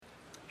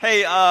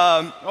Hey,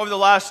 over the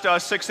last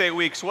 6-8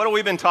 weeks, what have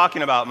we been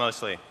talking about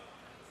mostly?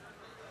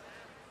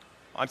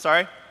 I'm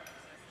sorry?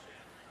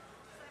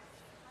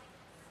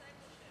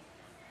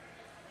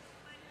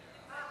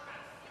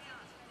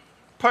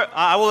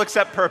 I will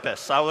accept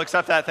purpose. I will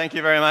accept that. Thank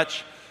you very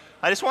much.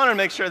 I just wanted to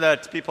make sure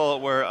that people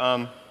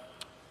were,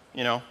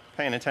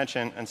 paying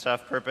attention and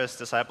stuff. Purpose,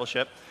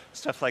 discipleship,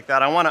 stuff like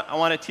that. I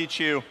want to teach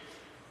you.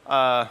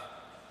 I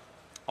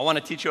want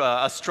to teach you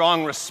a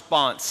strong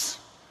response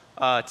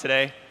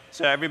today.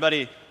 So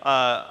everybody,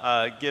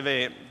 give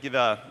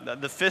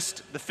the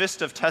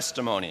fist of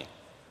testimony.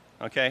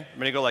 Okay, I'm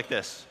gonna go like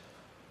this.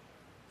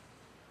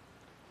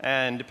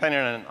 And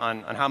depending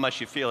on how much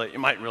you feel it, you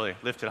might really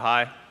lift it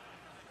high.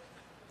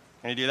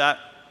 Can you do that?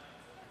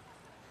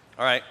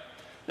 All right.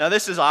 Now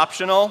this is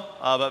optional,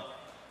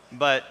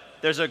 but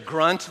there's a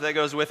grunt that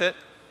goes with it.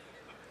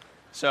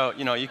 So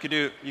you could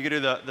do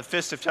the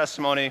fist of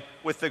testimony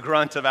with the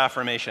grunt of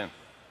affirmation.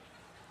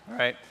 All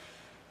right.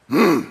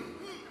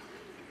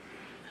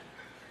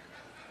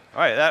 All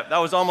right. That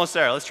was almost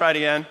there. Let's try it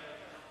again.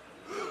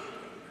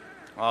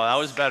 Oh, that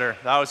was better.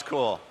 That was cool.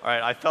 All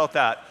right. I felt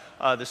that.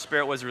 The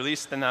Spirit was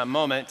released in that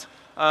moment.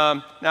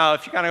 Now,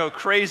 if you kind of go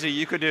crazy,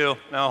 you could do.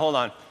 Now, hold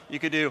on. You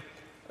could do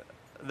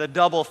the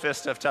double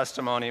fist of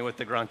testimony with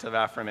the grunt of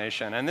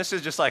affirmation. And this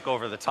is just like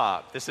over the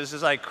top. This is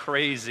just like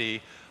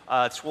crazy.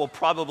 It will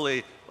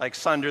probably like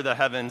sunder the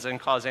heavens and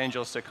cause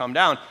angels to come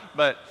down.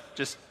 But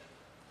just,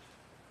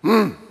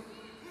 All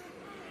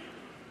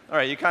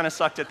right, you kind of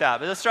sucked at that.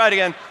 But let's try it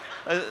again.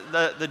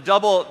 The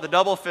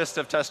double fist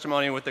of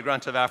testimony with the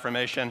grunt of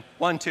affirmation.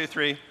 1, 2,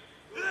 3.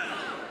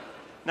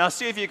 Now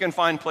see if you can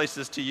find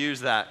places to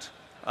use that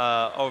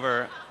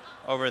over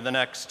the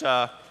next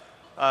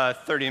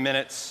 30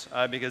 minutes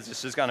because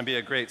this is going to be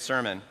a great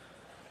sermon.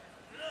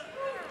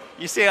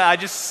 You see, I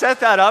just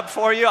set that up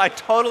for you. I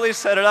totally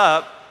set it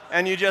up,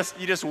 and you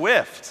just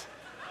whiffed.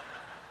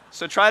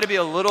 So try to be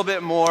a little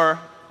bit more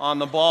on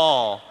the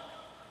ball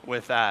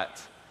with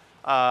that.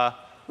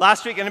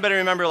 Last week, anybody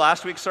remember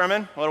last week's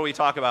sermon? What did we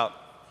talk about?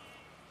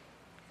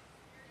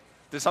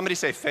 Did somebody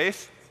say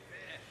faith?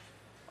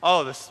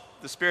 Oh,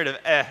 the spirit of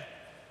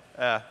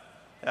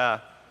yeah.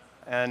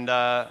 And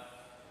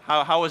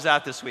how was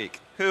that this week?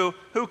 Who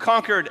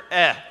conquered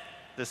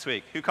this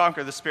week? Who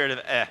conquered the spirit of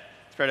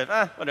Spirit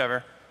of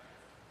whatever.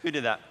 Who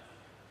did that?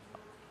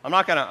 I'm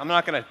not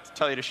gonna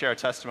tell you to share a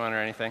testimony or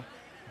anything.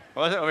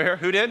 What was it over here?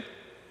 Who did?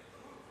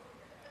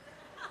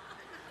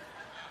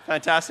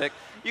 Fantastic.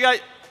 You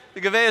guys, the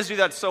Gaveas do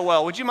that so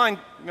well. Would you mind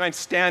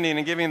standing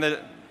and giving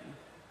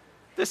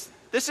this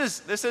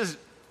is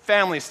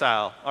family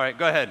style. All right,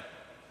 go ahead.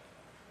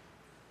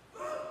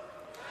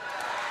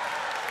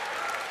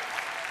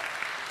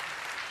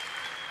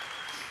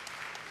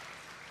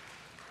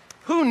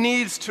 Who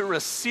needs to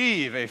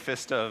receive a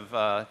fist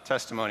of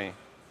testimony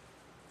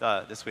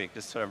this week?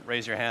 Just sort of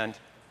raise your hand.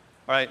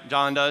 All right,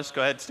 John does.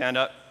 Go ahead, stand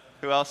up.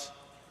 Who else?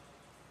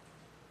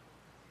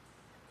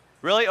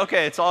 Really?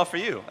 Okay, it's all for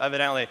you,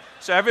 evidently.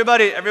 So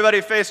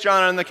everybody face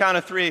John on the count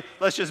of 3.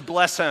 Let's just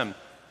bless him.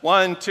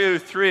 1, 2,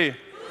 3.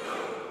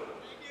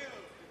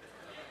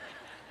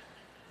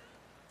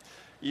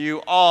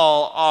 You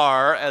all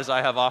are, as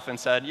I have often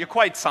said, you're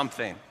quite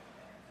something.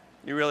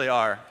 You really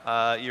are.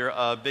 You're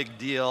a big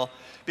deal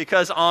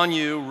because on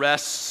you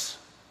rests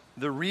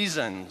the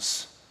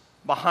reasons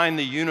behind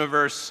the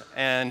universe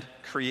and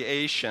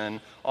creation,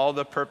 all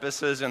the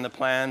purposes and the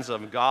plans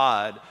of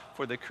God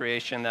for the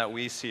creation that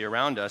we see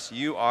around us.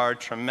 You are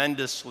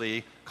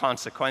tremendously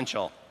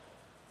consequential.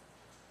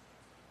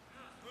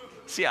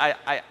 See,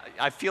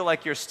 I feel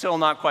like you're still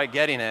not quite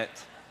getting it.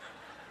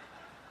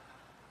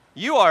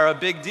 You are a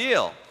big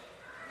deal.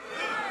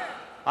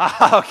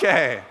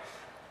 Okay.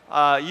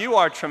 You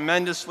are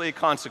tremendously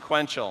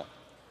consequential.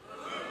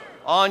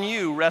 On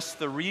you rest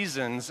the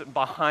reasons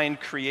behind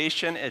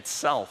creation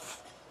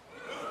itself.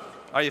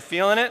 Are you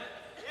feeling it?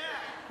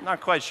 I'm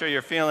not quite sure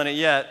you're feeling it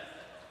yet.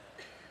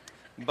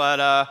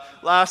 But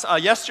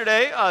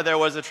yesterday, there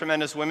was a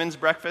tremendous women's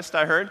breakfast,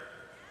 I heard.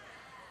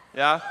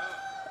 Yeah?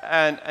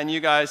 And you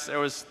guys, there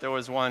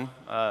was one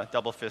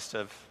double fist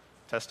of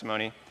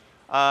testimony.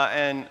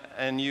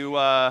 And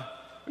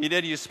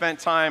you spent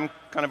time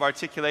kind of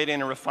articulating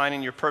and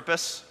refining your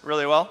purpose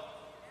really well,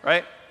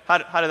 right?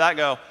 How did that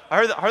go? I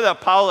heard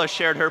that Paula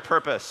shared her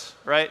purpose,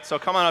 right? So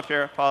come on up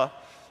here, Paula.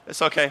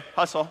 It's okay.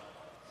 Hustle.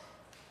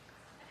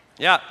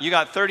 Yeah, you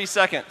got 30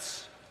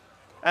 seconds.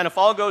 And if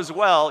all goes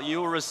well, you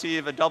will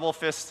receive a double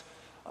fist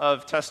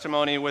of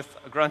testimony with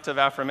a grunt of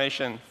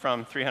affirmation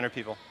from 300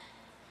 people.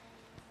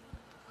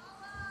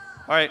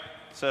 All right,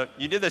 so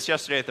you did this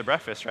yesterday at the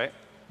breakfast, right?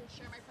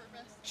 Share my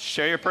purpose.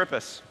 Share your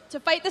purpose. To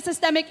fight the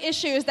systemic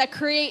issues that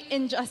create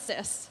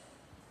injustice.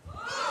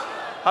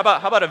 How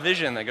about a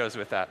vision that goes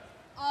with that?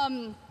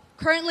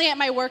 Currently at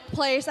my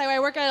workplace, I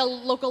work at a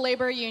local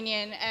labor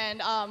union,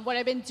 and what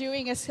I've been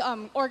doing is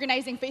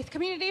organizing faith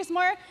communities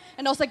more,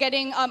 and also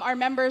getting our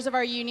members of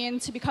our union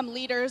to become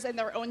leaders in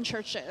their own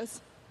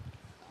churches.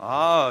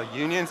 Oh,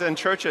 unions and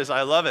churches,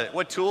 I love it.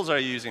 What tools are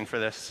you using for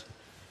this?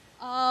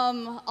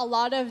 A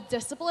lot of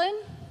discipline,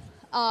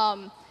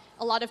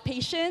 a lot of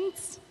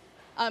patience,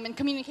 and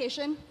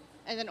communication,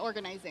 and then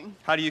organizing.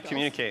 How do you skills.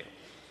 communicate?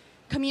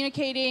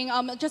 Communicating,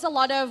 just a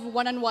lot of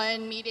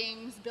one-on-one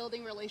meetings,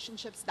 building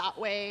relationships that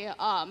way,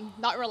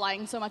 not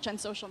relying so much on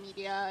social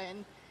media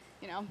and,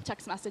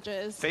 text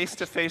messages.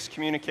 Face-to-face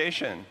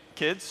communication.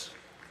 Kids?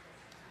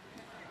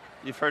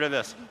 You've heard of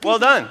this. Well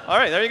done. All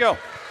right, there you go.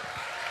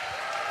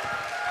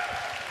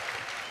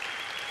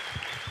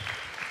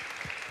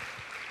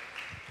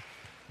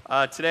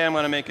 Today I'm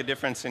going to make a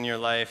difference in your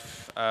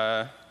life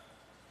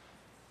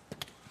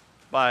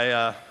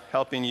by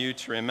helping you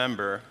to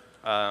remember,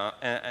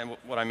 and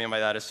what I mean by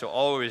that is to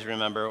always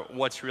remember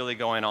what's really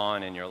going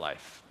on in your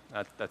life.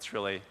 That's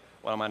really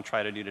what I'm going to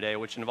try to do today,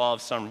 which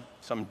involves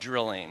some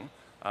drilling,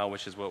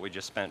 which is what we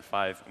just spent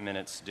 5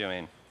 minutes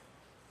doing.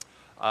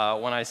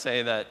 When I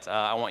say that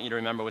I want you to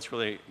remember what's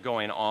really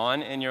going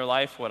on in your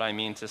life, what I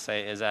mean to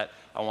say is that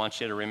I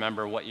want you to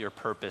remember what your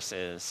purpose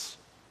is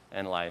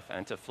in life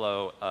and to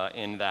flow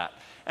in that.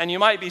 And you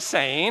might be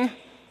saying,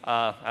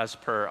 as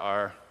per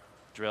our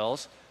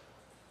drills,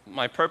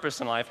 my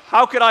purpose in life,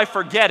 how could I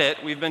forget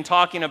it? We've been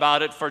talking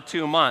about it for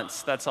 2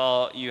 months. That's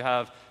all you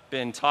have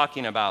been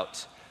talking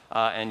about.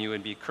 And you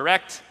would be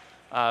correct,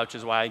 which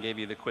is why I gave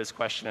you the quiz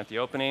question at the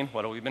opening.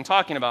 What have we been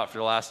talking about for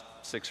the last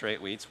 6 or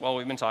 8 weeks? Well,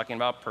 we've been talking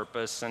about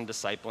purpose and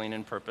discipling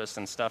and purpose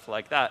and stuff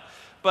like that.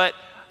 But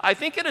I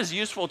think it is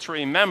useful to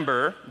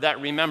remember that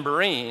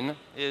remembering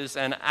is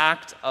an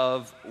act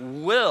of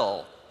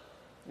will.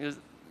 Because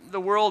the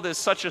world is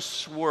such a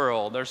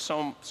swirl. There's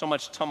so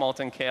much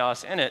tumult and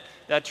chaos in it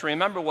that to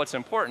remember what's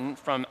important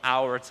from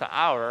hour to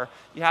hour,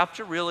 you have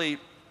to really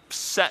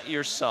set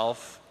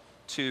yourself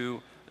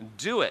to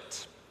do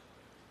it.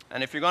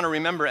 And if you're going to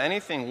remember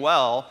anything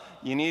well,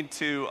 you need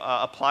to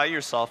apply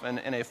yourself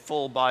in a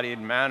full-bodied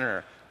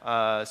manner.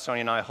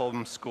 Sonia and I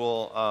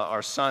homeschool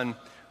our son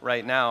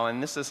right now,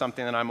 and this is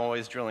something that I'm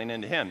always drilling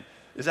into him.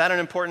 Is that an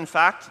important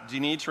fact? Do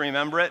you need to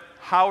remember it?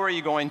 How are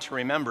you going to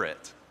remember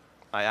it?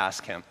 I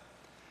ask him.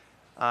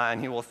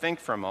 And he will think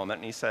for a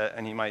moment,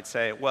 and he might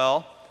say,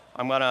 well,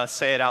 I'm going to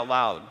say it out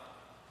loud.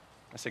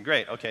 I say,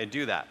 great, okay,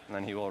 do that. And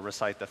then he will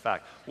recite the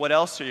fact. What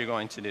else are you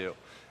going to do?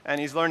 And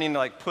he's learning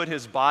to put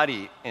his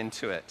body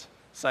into it.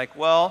 It's like,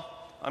 well,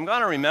 I'm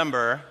going to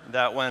remember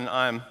that when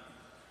I'm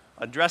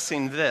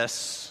addressing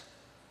this,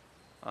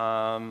 when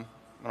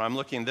I'm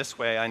looking this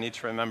way, I need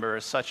to remember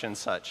such and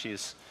such.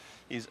 He's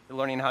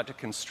learning how to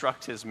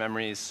construct his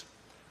memories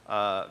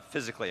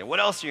physically. What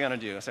else are you going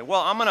to do? I say,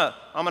 well, I'm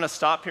going to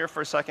stop here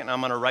for a second, and I'm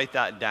going to write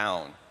that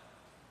down.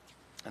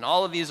 And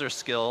all of these are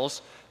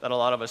skills that a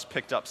lot of us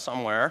picked up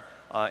somewhere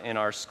in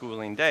our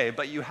schooling day,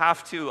 but you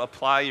have to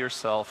apply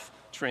yourself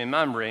to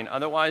remembering,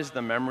 otherwise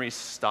the memory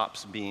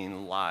stops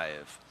being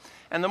live.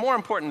 And the more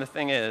important the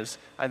thing is,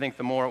 I think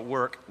the more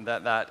work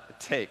that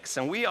takes.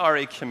 And we are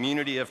a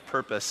community of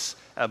purpose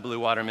at Blue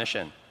Water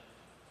Mission.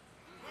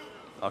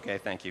 Okay,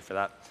 thank you for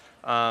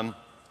that.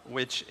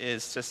 Which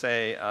is to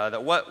say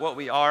that what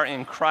we are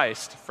in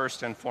Christ,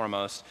 first and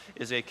foremost,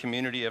 is a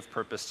community of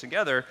purpose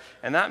together.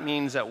 And that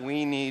means that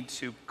we need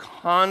to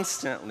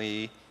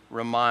constantly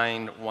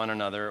remind one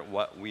another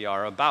what we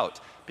are about,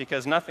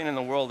 because nothing in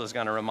the world is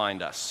going to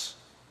remind us.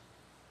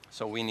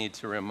 So we need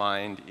to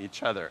remind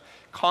each other.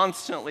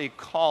 Constantly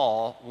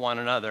call one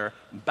another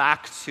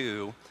back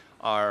to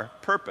our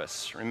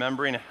purpose.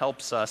 Remembering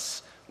helps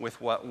us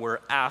with what we're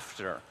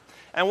after.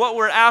 And what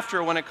we're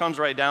after, when it comes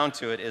right down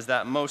to it, is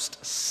that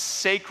most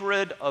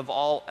sacred of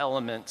all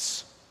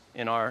elements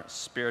in our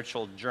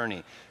spiritual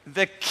journey.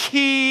 The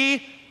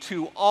key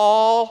to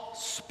all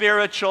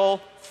spiritual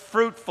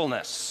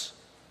fruitfulness.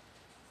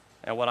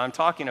 And what I'm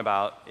talking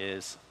about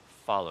is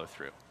follow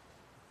through.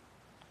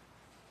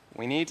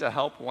 We need to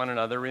help one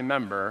another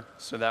remember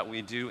so that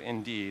we do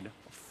indeed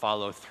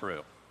follow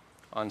through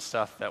on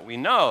stuff that we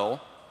know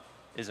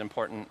is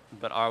important,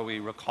 but are we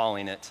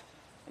recalling it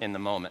in the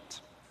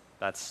moment?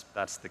 That's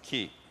the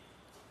key.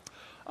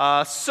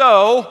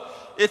 So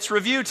it's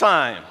review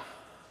time.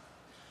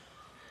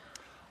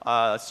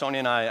 Sonia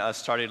and I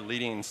started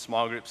leading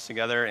small groups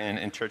together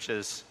in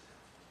churches.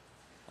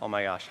 Oh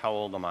my gosh, how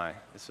old am I?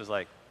 This was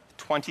like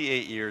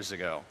 28 years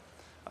ago.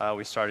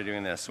 We started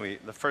doing this.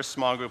 The first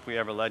small group we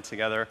ever led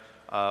together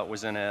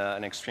was in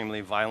an extremely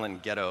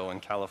violent ghetto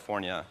in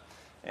California.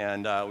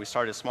 And we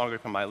started a small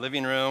group in my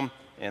living room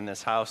in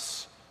this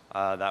house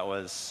that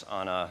was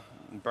on a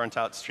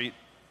burnt-out street.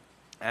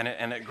 And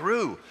it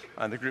grew.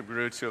 The group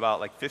grew to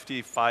about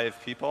 55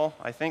 people,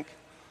 I think,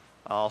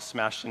 all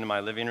smashed into my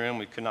living room.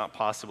 We could not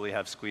possibly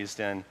have squeezed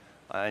in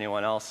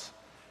anyone else.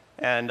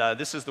 And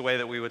this is the way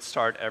that we would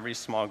start every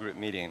small group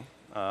meeting.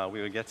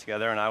 We would get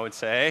together, and I would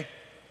say,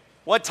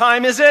 "What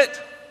time is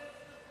it?"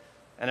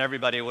 And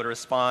everybody would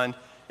respond,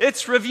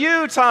 "It's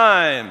review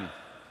time."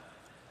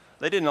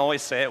 They didn't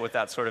always say it with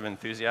that sort of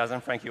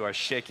enthusiasm. Frank, you are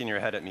shaking your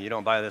head at me. You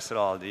don't buy this at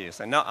all, do you?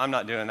 Say, "No, I'm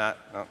not doing that."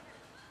 No.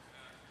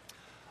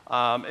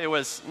 It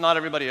was not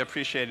everybody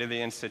appreciated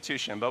the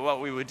institution, but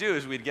what we would do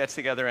is we'd get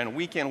together, and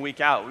week in,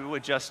 week out, we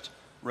would just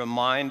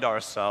remind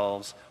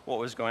ourselves what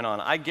was going on.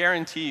 I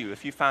guarantee you,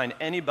 if you find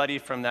anybody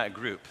from that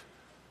group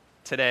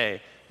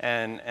today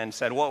and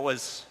said, what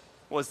was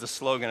the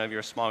slogan of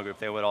your small group,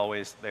 they would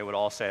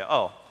all say,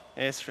 oh,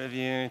 it's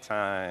review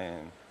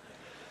time.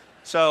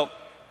 So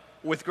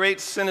with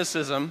great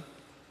cynicism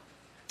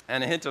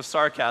and a hint of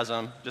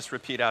sarcasm, just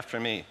repeat after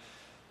me.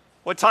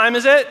 What time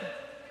is it?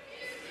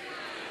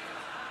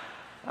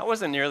 That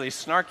wasn't nearly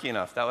snarky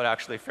enough. That was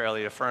actually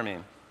fairly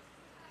affirming.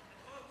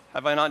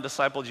 Have I not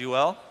discipled you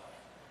well?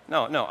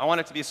 No, I want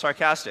it to be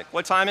sarcastic.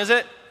 What time is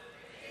it?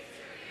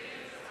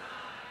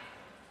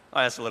 Oh,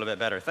 that's a little bit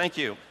better. Thank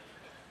you.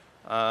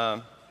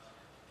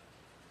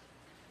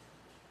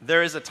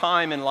 There is a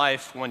time in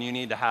life when you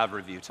need to have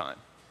review time.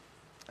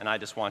 And I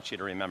just want you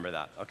to remember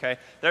that, okay?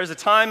 There's a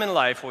time in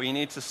life where you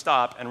need to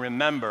stop and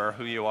remember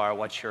who you are,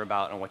 what you're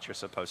about, and what you're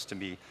supposed to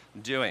be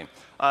doing.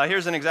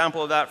 Here's an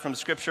example of that from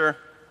Scripture.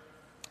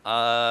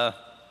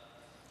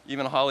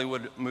 Even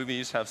Hollywood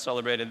movies have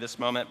celebrated this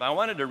moment. But I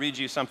wanted to read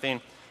you something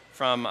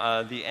from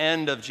the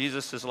end of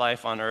Jesus'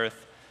 life on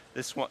earth.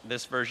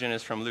 This version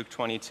is from Luke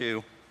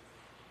 22.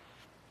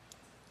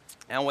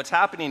 And what's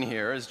happening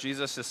here is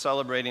Jesus is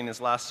celebrating his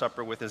Last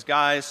Supper with his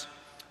guys,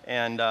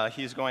 and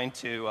he's going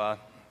to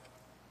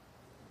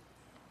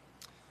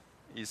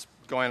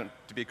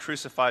be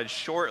crucified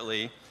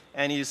shortly,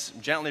 and he's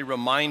gently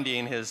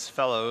reminding his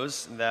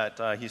fellows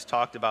that he's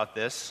talked about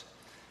this,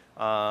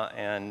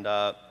 and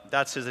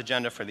that's his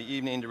agenda for the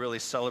evening, to really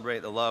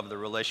celebrate the love, the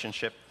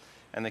relationship,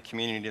 and the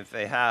community that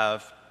they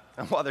have.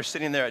 And while they're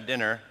sitting there at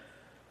dinner,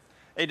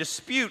 a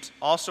dispute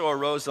also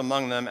arose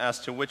among them as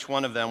to which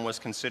one of them was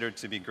considered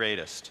to be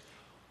greatest.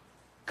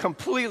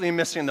 Completely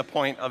missing the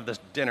point of this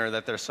dinner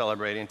that they're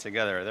celebrating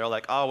together. They're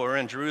like, oh, we're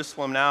in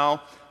Jerusalem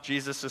now.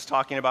 Jesus is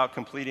talking about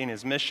completing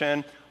his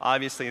mission.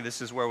 Obviously,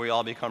 this is where we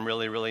all become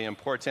really, really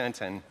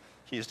important, and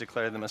he's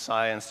declared the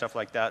Messiah and stuff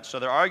like that. So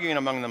they're arguing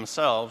among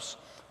themselves,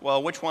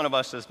 well, which one of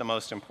us is the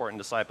most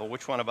important disciple?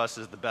 Which one of us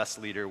is the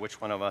best leader? Which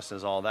one of us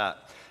is all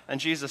that? And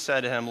Jesus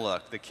said to him,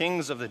 look, the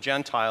kings of the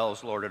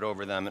Gentiles lord it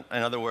over them.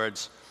 In other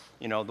words,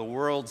 the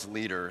world's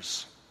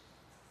leaders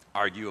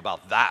argue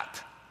about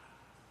that.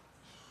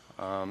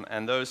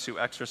 And those who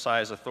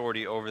exercise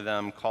authority over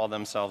them call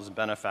themselves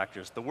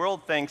benefactors. The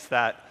world thinks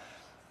that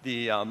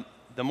the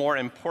more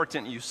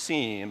important you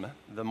seem,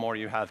 the more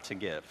you have to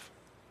give.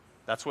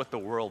 That's what the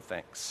world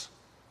thinks.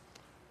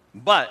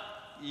 But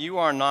you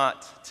are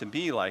not to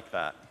be like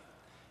that.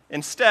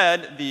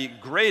 Instead, the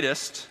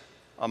greatest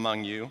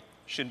among you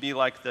should be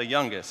like the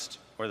youngest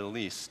or the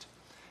least.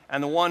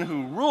 And the one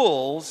who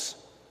rules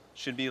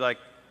should be like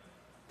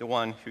the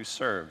one who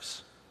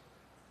serves.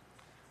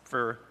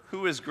 For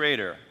who is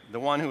greater,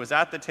 the one who is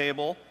at the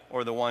table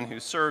or the one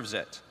who serves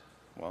it?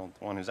 Well,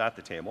 the one who's at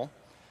the table.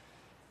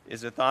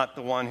 Is it not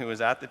the one who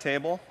is at the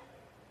table?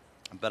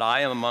 But I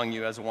am among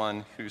you as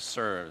one who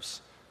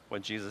serves.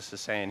 What Jesus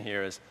is saying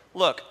here is,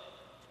 look,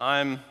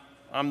 I'm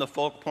the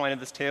focal point of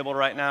this table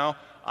right now.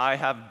 I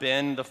have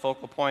been the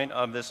focal point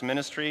of this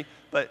ministry.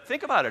 But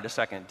think about it a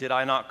second. Did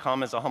I not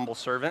come as a humble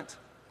servant?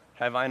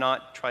 Have I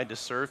not tried to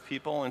serve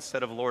people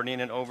instead of lording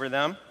it over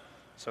them?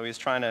 So he's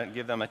trying to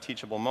give them a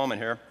teachable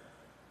moment here.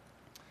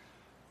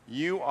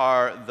 You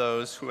are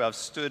those who have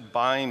stood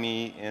by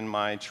me in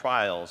my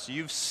trials.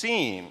 You've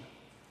seen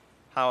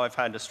how I've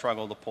had to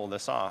struggle to pull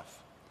this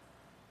off.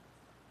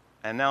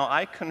 And now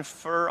I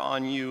confer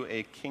on you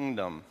a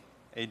kingdom,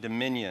 a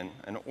dominion,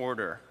 an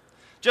order,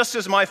 just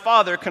as my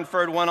Father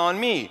conferred one on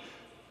me.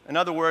 In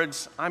other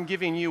words, I'm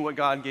giving you what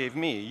God gave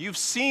me. You've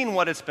seen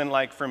what it's been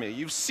like for me.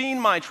 You've seen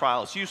my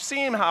trials. You've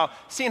seen how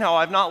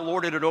I've not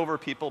lorded it over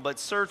people, but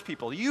served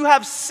people. You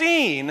have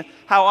seen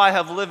how I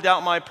have lived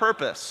out my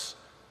purpose.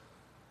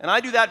 And I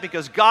do that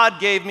because God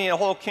gave me a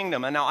whole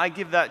kingdom, and now I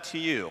give that to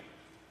you.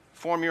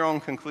 Form your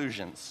own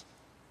conclusions.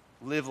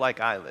 Live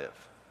like I live,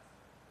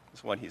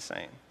 is what he's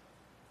saying.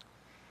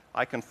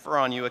 I confer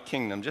on you a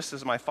kingdom, just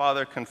as my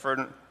Father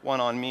conferred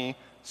one on me,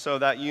 so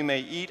that you may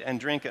eat and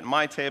drink at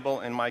my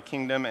table in my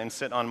kingdom and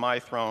sit on my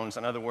thrones.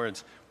 In other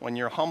words, when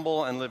you're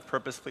humble and live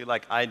purposefully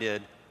like I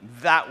did,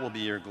 that will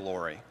be your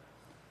glory.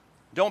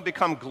 Don't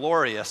become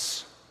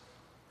glorious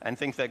and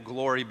think that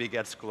glory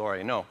begets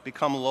glory. No,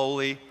 become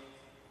lowly,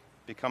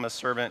 become a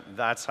servant.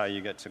 That's how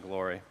you get to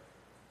glory.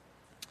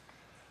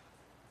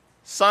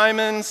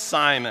 Simon,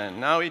 Simon.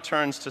 Now he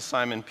turns to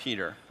Simon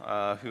Peter,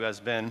 who has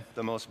been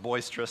the most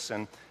boisterous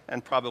and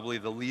probably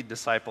the lead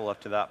disciple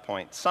up to that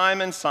point.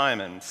 Simon,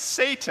 Simon,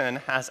 Satan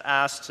has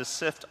asked to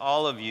sift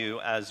all of you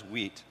as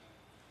wheat.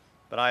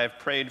 But I have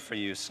prayed for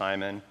you,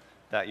 Simon,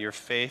 that your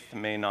faith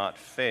may not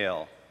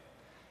fail.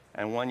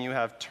 And when you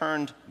have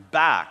turned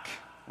back,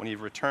 when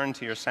you've returned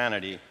to your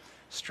sanity,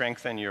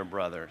 strengthen your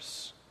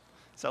brothers.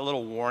 It's a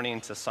little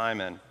warning to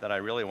Simon that I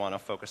really want to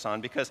focus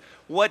on, because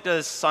what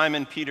does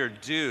Simon Peter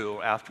do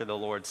after the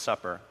Lord's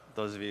Supper?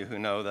 Those of you who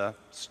know the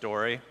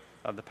story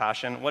of the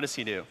Passion, what does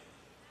he do?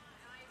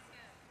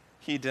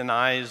 He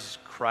denies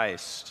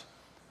Christ.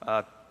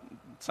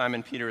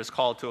 Simon Peter is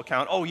called to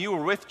account. Oh, you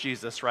were with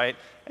Jesus, right?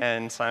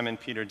 And Simon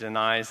Peter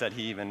denies that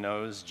he even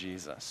knows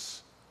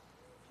Jesus.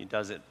 He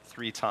does it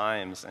 3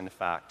 times, in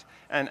fact.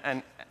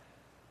 And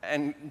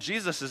And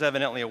Jesus is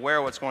evidently aware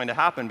of what's going to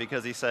happen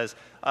because he says,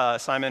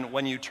 Simon,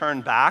 when you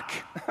turn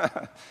back,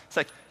 it's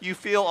like you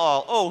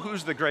feel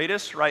who's the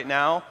greatest right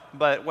now?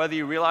 But whether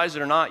you realize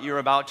it or not, you're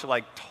about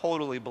to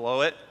totally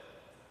blow it.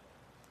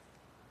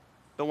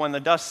 But when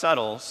the dust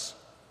settles,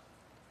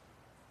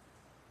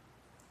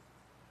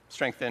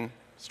 strengthen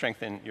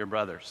your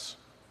brothers.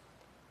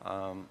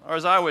 Or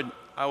as I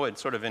would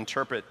sort of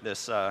interpret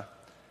this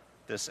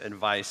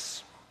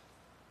advice.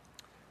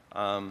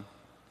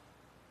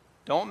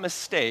 Don't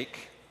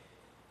mistake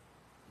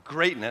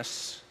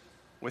greatness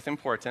with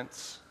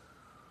importance.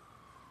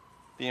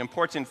 The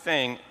important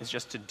thing is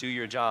just to do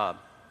your job,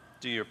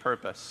 do your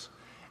purpose.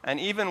 And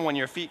even when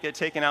your feet get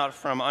taken out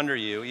from under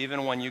you,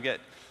 even when you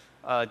get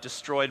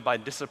destroyed by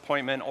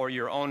disappointment or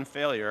your own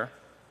failure,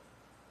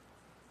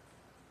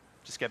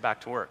 just get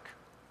back to work.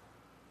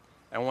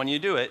 And when you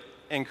do it,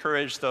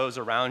 encourage those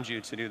around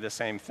you to do the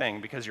same thing,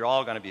 because you're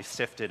all going to be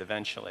sifted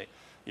eventually.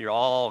 You're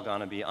all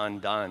going to be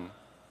undone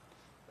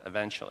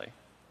eventually.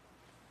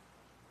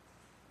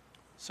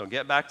 So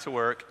get back to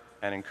work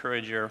and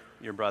encourage your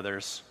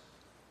brothers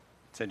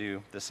to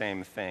do the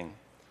same thing.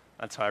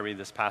 That's how I read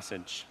this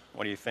passage.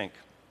 What do you think?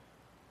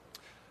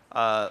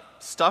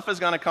 Stuff is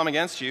going to come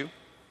against you.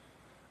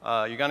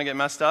 You're going to get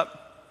messed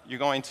up. You're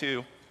going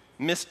to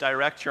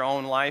misdirect your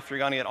own life. You're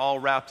going to get all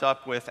wrapped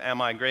up with,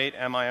 am I great?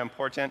 Am I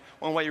important?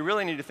 When what you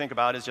really need to think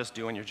about is just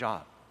doing your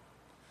job.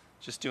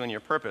 Just doing your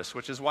purpose,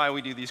 which is why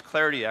we do these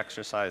clarity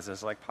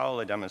exercises like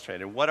Paula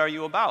demonstrated. What are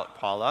you about,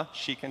 Paula?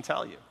 She can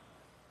tell you.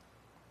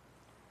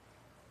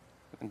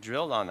 And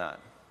drilled on that.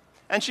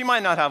 And she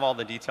might not have all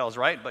the details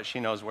right, but she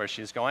knows where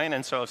she's going.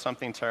 And so if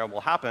something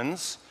terrible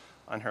happens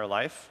on her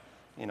life,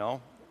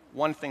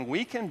 one thing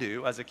we can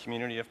do as a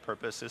community of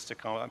purpose is to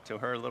come up to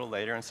her a little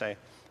later and say,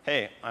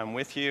 hey, I'm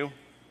with you.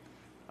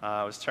 It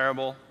was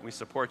terrible. We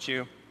support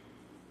you.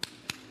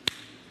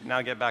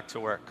 Now get back to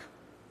work.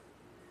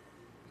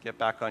 Get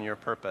back on your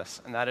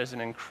purpose. And that is an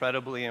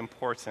incredibly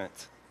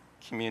important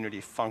community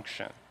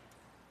function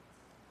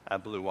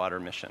at Blue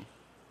Water Mission.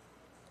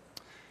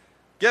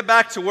 Get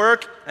back to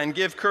work and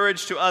give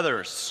courage to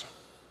others.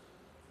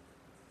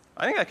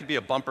 I think that could be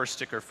a bumper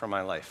sticker for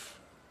my life.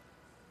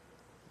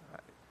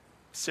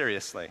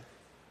 Seriously.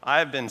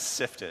 I've been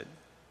sifted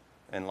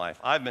in life.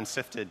 I've been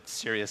sifted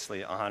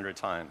seriously 100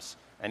 times.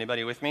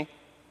 Anybody with me?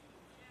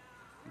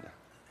 Yeah.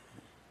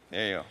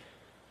 There you go.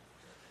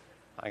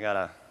 I got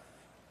a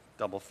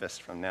double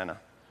fist from Nana.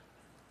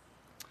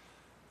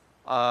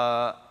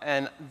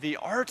 And the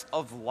art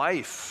of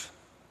life,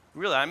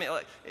 really,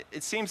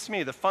 it seems to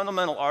me the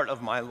fundamental art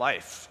of my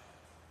life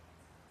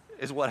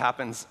is what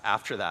happens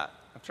after that,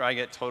 after I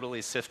get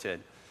totally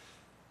sifted.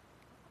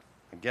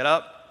 I get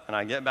up and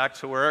I get back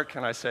to work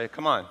and I say,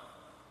 come on,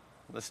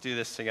 let's do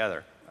this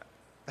together.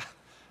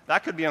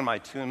 That could be on my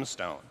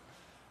tombstone.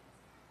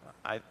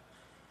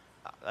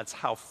 That's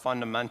how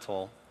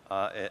fundamental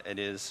it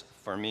is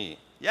for me.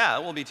 Yeah,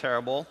 it will be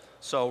terrible.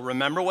 So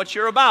remember what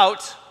you're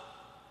about,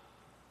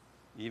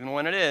 even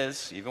when it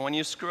is, even when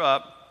you screw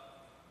up,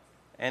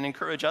 and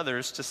encourage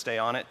others to stay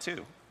on it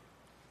too.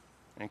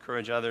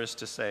 Encourage others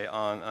to stay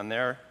on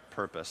their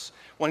purpose.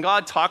 When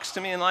God talks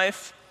to me in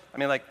life,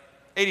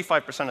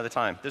 85% of the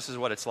time, this is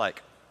what it's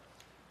like.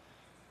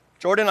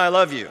 Jordan, I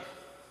love you,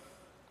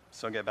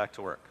 so get back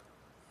to work.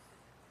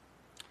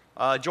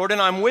 Jordan,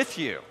 I'm with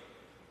you,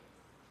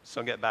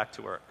 so get back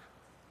to work.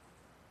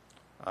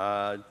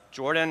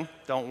 Jordan,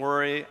 don't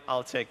worry,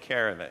 I'll take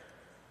care of it.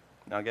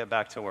 Now get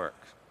back to work.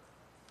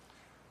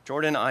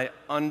 Jordan, I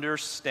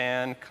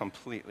understand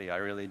completely, I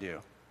really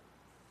do.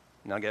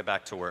 Now get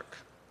back to work.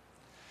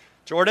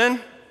 Jordan,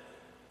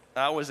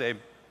 that was a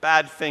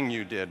bad thing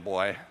you did,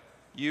 boy.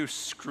 You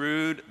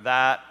screwed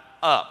that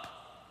up.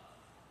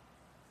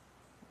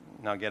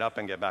 Now get up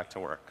and get back to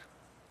work.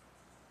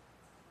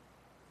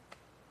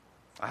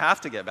 I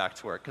have to get back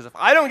to work, because if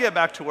I don't get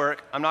back to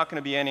work, I'm not going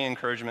to be any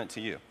encouragement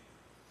to you.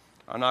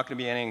 I'm not going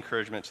to be any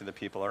encouragement to the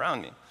people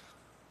around me,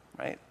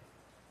 right?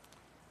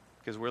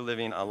 Because we're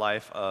living a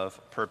life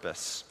of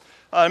purpose.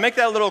 To make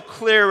that a little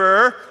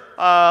clearer,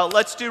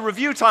 let's do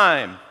review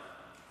time.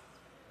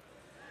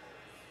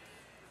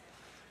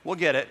 We'll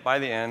get it by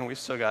the end. We've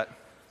still got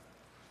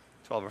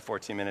 12 or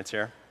 14 minutes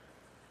here.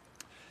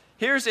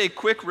 Here's a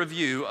quick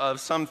review of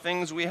some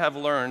things we have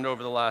learned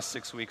over the last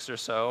 6 weeks or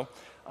so,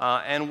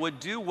 and would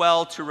do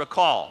well to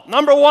recall.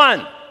 Number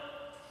one,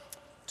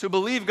 to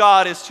believe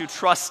God is to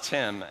trust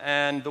Him,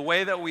 and the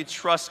way that we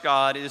trust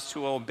God is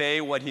to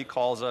obey what He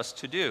calls us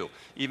to do,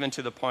 even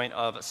to the point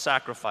of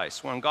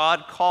sacrifice. When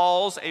God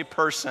calls a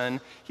person,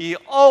 He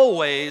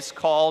always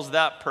calls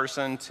that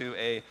person to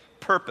a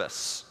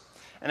purpose.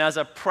 And as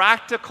a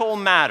practical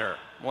matter,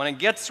 when it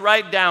gets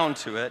right down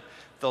to it,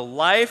 the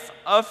life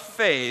of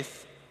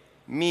faith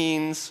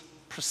means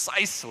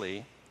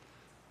precisely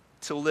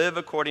to live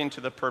according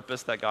to the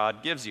purpose that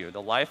God gives you.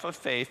 The life of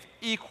faith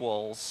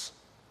equals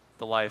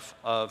the life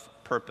of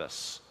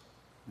purpose.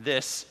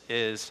 This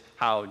is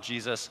how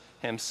Jesus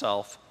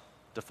Himself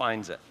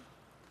defines it.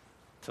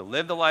 To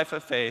live the life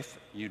of faith,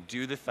 you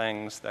do the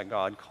things that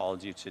God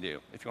called you to do.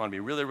 If you want to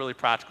be really, really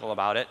practical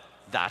about it,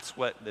 That's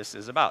what this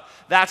is about.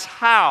 That's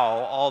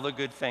how all the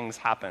good things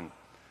happen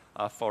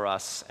for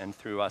us and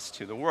through us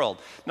to the world.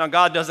 Now,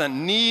 God doesn't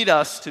need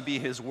us to be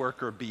his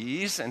worker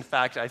bees. In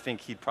fact, I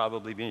think he'd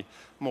probably be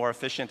more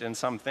efficient in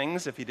some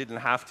things if he didn't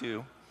have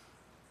to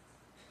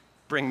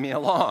bring me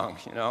along,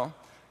 you know.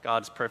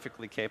 God's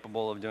perfectly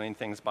capable of doing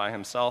things by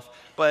himself.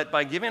 But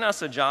by giving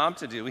us a job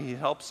to do, he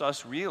helps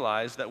us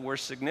realize that we're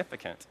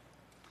significant.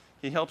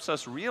 He helps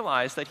us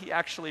realize that he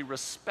actually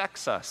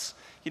respects us.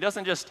 He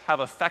doesn't just have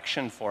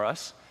affection for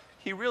us.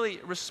 He really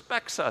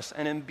respects us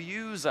and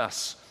imbues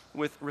us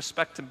with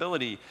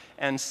respectability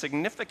and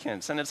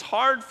significance. And it's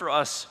hard for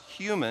us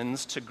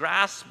humans to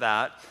grasp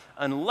that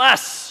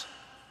unless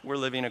we're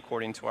living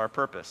according to our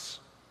purpose.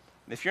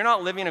 If you're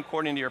not living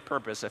according to your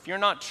purpose, if you're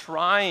not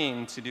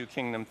trying to do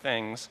kingdom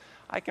things,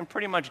 I can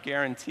pretty much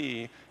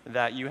guarantee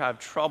that you have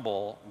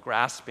trouble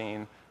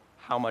grasping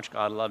how much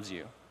God loves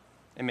you.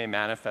 It may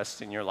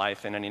manifest in your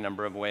life in any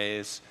number of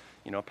ways,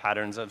 you know,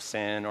 patterns of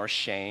sin or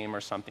shame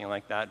or something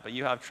like that, but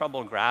you have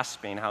trouble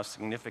grasping how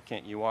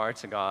significant you are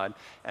to God,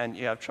 and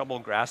you have trouble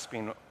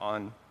grasping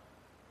on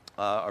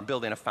or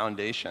building a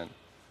foundation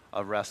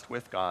of rest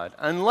with God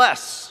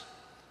unless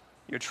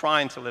you're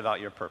trying to live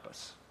out your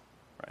purpose,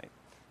 right?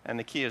 And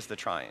the key is the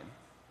trying.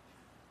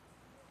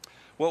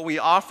 What we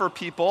offer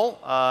people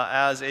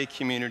as a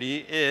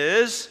community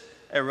is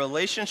a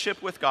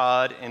relationship with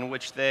God in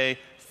which they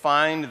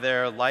find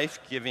their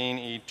life-giving,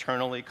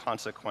 eternally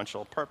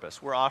consequential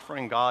purpose. We're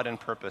offering God and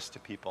purpose to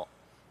people.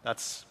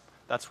 That's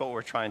what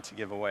we're trying to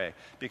give away,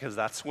 because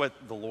that's what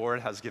the Lord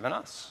has given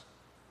us.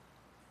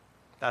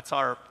 That's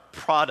our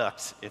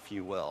product, if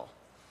you will.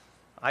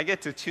 I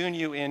get to tune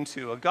you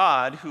into a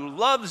God who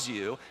loves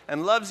you,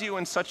 and loves you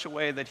in such a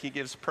way that he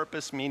gives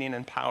purpose, meaning,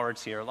 and power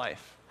to your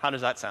life. How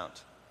does that sound?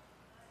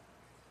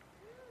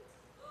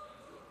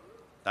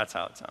 That's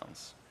how it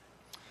sounds.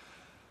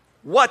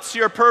 What's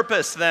your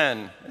purpose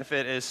then, if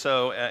it is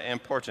so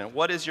important?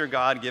 What is your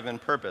God-given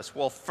purpose?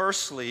 Well,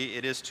 firstly,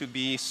 it is to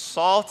be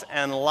salt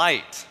and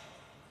light.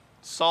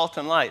 Salt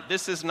and light.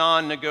 This is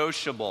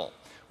non-negotiable.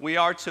 We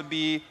are to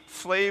be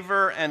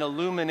flavor and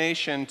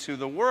illumination to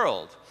the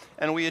world.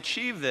 And we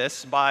achieve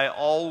this by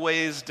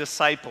always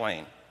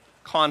discipling,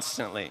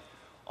 constantly.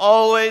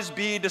 Always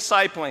be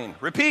discipling.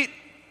 Repeat.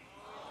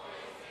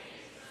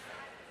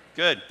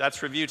 Good,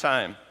 that's review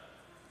time.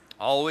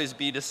 Always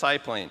be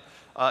discipling.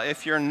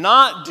 If you're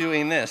not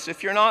doing this,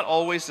 if you're not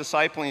always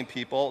discipling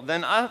people,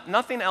 then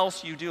nothing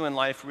else you do in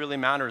life really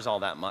matters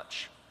all that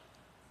much.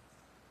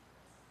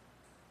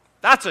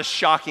 That's a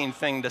shocking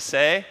thing to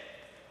say.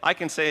 I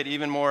can say it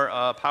even more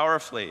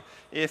powerfully.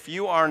 If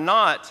you are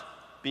not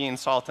being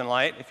salt and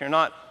light, if you're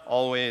not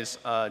always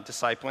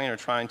discipling or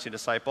trying to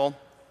disciple,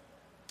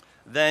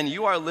 then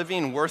you are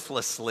living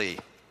worthlessly.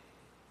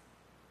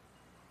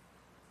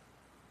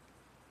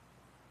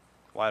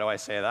 Why do I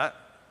say that?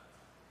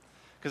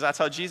 Because that's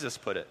how Jesus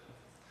put it.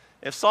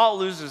 If salt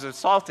loses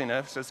its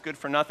saltiness, it's good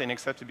for nothing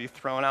except to be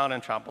thrown out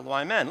and trampled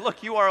by men.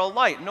 Look, you are a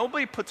light.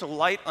 Nobody puts a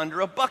light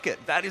under a bucket.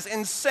 That is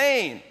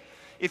insane.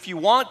 If you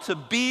want to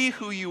be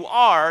who you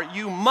are,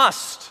 you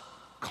must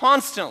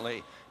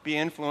constantly be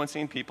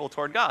influencing people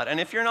toward God. And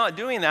if you're not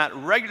doing that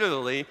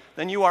regularly,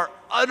 then you are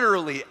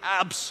utterly,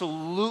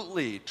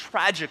 absolutely,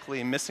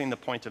 tragically missing the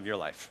point of your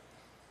life.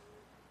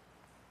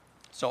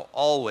 So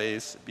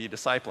always be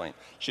discipling.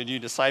 Should you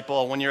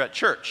disciple when you're at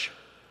church?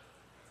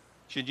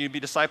 Should you be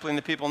discipling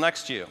the people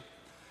next to you?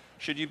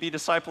 Should you be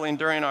discipling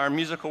during our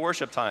musical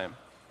worship time?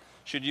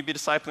 Should you be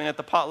discipling at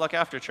the potluck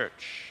after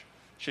church?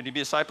 Should you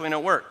be discipling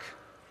at work?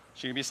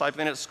 Should you be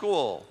discipling at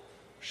school?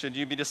 Should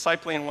you be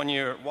discipling when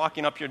you're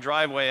walking up your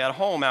driveway at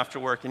home after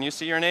work and you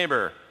see your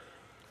neighbor?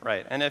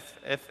 Right, and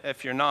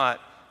if you're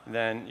not,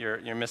 then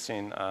you're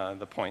missing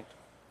the point.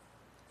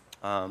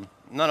 None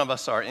of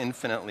us are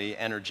infinitely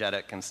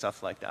energetic and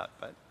stuff like that,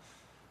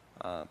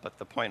 but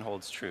the point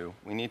holds true.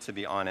 We need to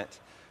be on it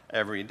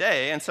every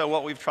day. And so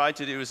what we've tried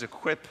to do is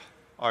equip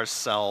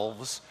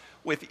ourselves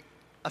with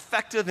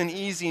effective and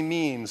easy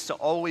means to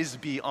always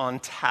be on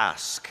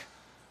task.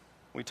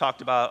 We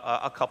talked about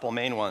a couple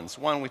main ones.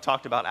 One, we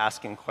talked about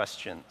asking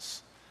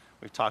questions.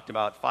 We've talked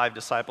about 5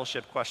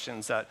 discipleship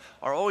questions that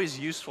are always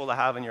useful to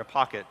have in your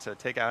pocket to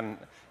take out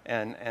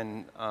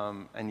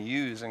and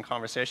use in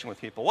conversation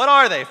with people. What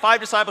are they? 5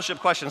 discipleship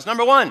questions.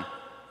 Number 1,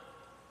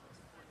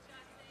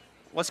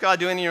 what's God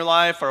doing in your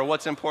life, or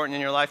what's important in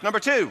your life? Number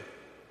 2,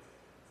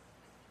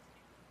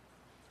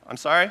 I'm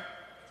sorry?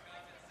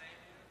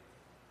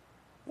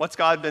 What's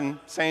God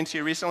been saying to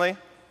you recently?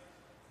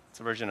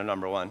 It's a version of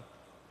number 1.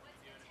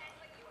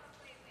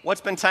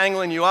 What's been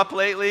tangling you up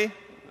lately?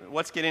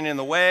 What's getting in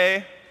the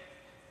way?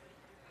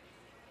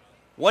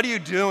 What are you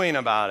doing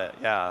about it?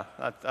 Yeah,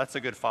 that's a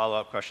good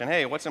follow-up question.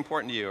 Hey, what's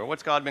important to you? Or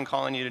what's God been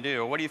calling you to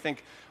do? Or what do you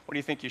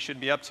think you should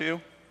be up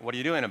to? What are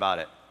you doing about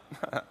it?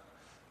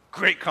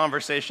 Great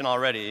conversation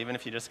already, even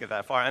if you just get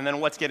that far. And then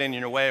what's getting in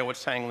your way?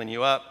 What's tangling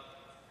you up?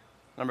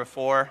 Number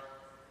 4.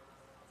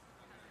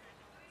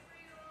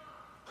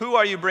 Who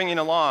are you bringing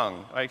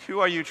along? Like, who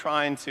are you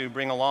trying to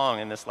bring along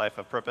in this life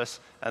of purpose?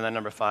 And then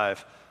number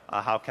 5,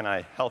 how can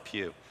I help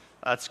you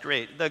That's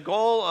great. The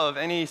goal of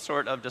any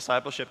sort of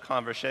discipleship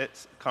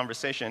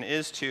conversation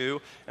is to,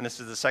 and this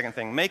is the second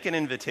thing, make an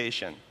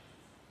invitation.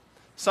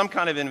 Some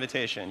kind of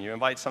invitation. You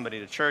invite somebody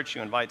to church,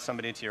 you invite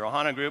somebody to your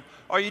Ohana group,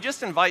 or you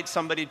just invite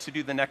somebody to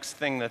do the next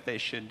thing that they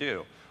should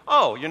do.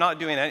 Oh, you're not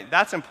doing any,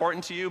 that's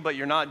important to you, but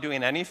you're not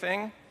doing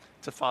anything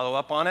to follow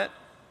up on it?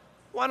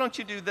 Why don't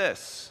you do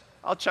this?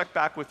 I'll check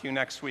back with you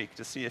next week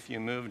to see if you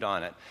moved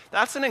on it.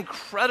 That's an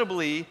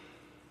incredibly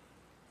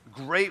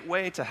great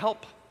way to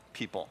help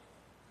people,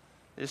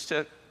 is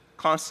to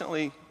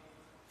constantly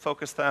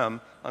focus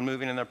them on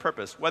moving in their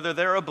purpose, whether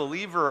they're a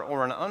believer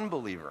or an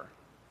unbeliever.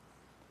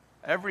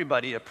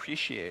 Everybody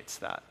appreciates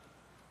that.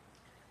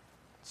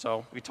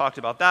 So we talked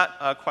about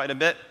that quite a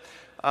bit.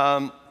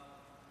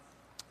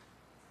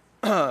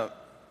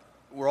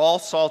 We're all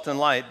salt and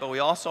light, but we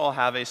also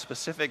have a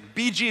specific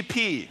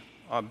BGP,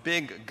 a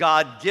big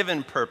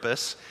God-given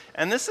purpose,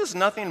 and this is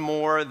nothing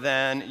more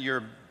than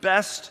your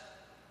best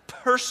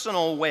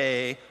personal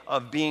way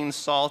of being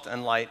salt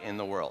and light in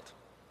the world.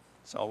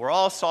 So we're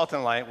all salt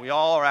and light, we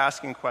all are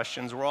asking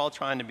questions, we're all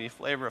trying to be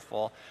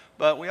flavorful,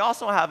 but we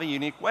also have a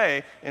unique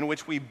way in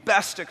which we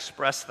best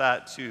express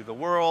that to the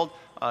world.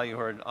 You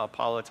heard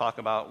Paula talk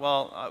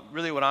about,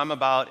 really what I'm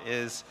about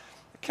is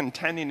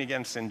contending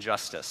against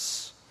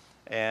injustice.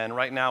 And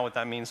right now what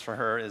that means for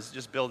her is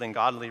just building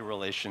godly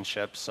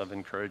relationships of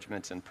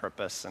encouragement and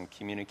purpose and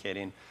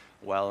communicating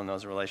well in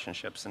those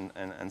relationships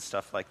and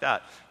stuff like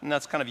that. And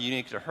that's kind of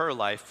unique to her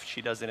life.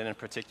 She does it in a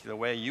particular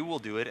way. You will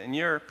do it in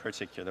your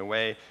particular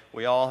way.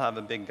 We all have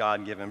a big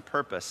God-given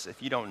purpose.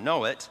 If you don't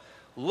know it,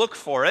 look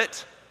for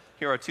it.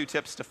 Here are 2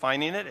 tips to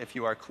finding it. If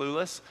you are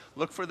clueless,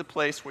 look for the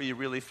place where you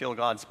really feel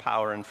God's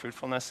power and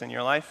fruitfulness in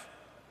your life.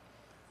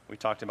 We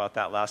talked about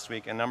that last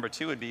week. And number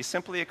 2 would be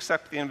simply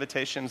accept the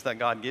invitations that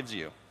God gives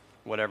you,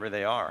 whatever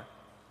they are.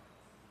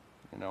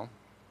 You know,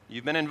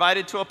 you've been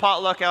invited to a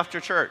potluck after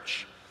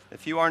church.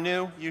 If you are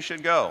new, you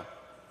should go.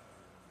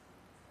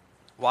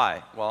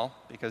 Why? Well,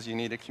 because you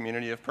need a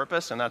community of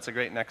purpose, and that's a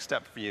great next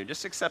step for you.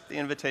 Just accept the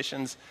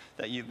invitations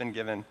that you've been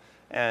given.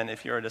 And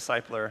if you're a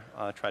discipler,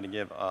 try to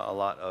give a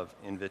lot of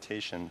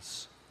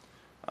invitations.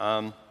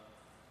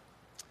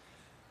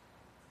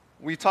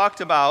 We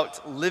talked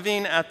about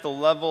living at the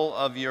level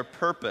of your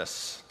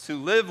purpose. To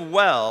live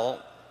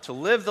well, to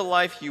live the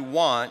life you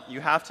want,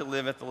 you have to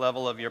live at the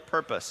level of your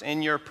purpose.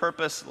 In your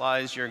purpose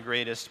lies your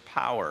greatest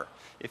power.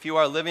 If you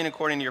are living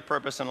according to your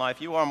purpose in life,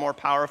 you are more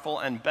powerful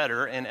and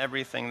better in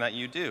everything that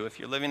you do. If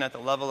you're living at the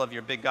level of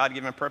your big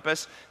God-given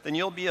purpose, then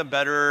you'll be a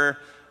better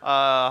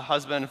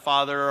husband,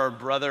 father, or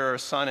brother or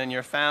son in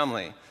your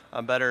family,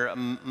 a better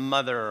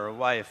mother or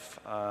wife,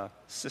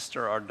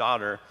 sister or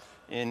daughter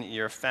in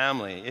your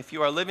family. If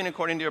you are living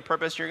according to your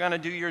purpose, you're going to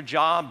do your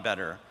job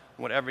better,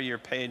 whatever your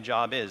paid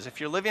job is.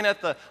 If you're living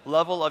at the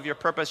level of your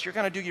purpose, you're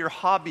going to do your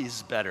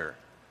hobbies better,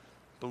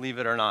 believe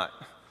it or not,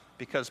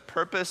 because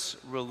purpose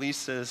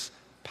releases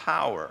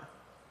power.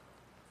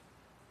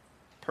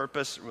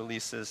 Purpose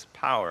releases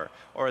power.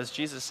 Or as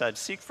Jesus said,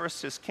 seek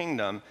first his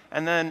kingdom,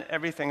 and then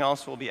everything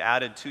else will be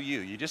added to you.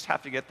 You just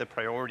have to get the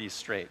priorities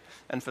straight.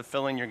 And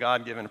fulfilling your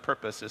God-given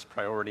purpose is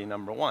priority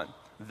number 1.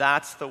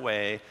 That's the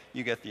way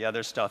you get the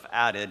other stuff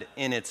added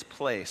in its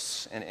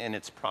place and in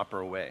its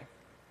proper way.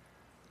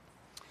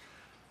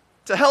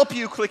 To help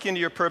you click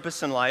into your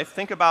purpose in life,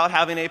 think about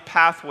having a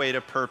pathway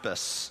to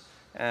purpose.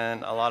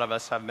 And a lot of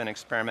us have been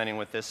experimenting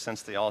with this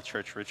since the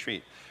all-church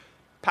retreat.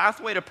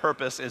 Pathway to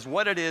purpose is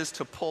what it is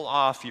to pull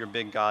off your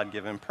big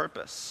God-given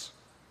purpose.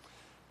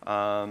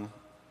 Do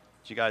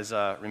you guys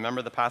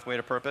remember the pathway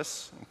to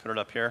purpose? I'll put it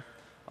up here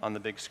on the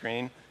big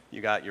screen.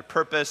 You got your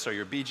purpose or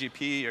your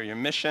BGP or your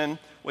mission,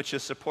 which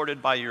is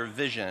supported by your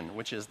vision,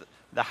 which is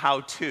the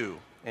how-to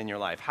in your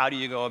life. How do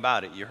you go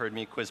about it? You heard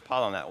me quiz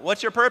Paul on that.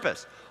 What's your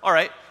purpose? All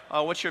right,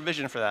 what's your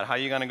vision for that? How are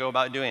you going to go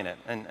about doing it?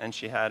 And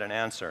she had an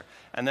answer.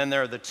 And then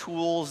there are the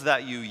tools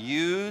that you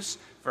use.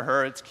 For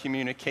her, it's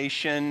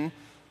communication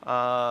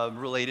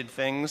related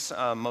things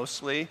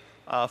mostly.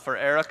 For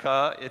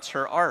Erica, it's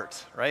her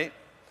art, right?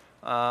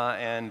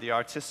 And the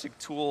artistic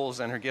tools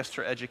and her gifts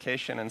for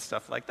education and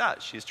stuff like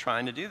that. She's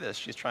trying to do this.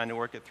 She's trying to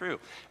work it through.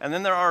 And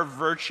then there are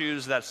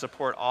virtues that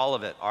support all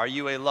of it. Are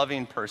you a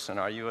loving person?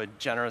 Are you a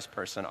generous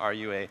person? Are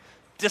you a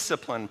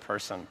disciplined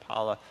person?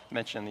 Paula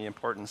mentioned the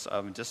importance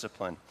of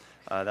discipline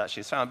that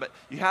she's found. But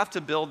you have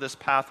to build this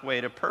pathway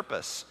to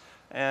purpose.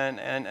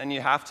 And you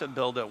have to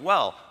build it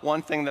well.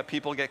 One thing that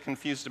people get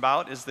confused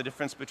about is the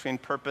difference between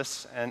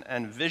purpose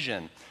and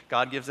vision.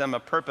 God gives them a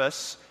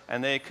purpose,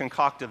 and they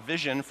concoct a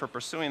vision for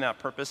pursuing that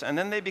purpose, and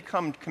then they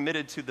become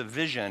committed to the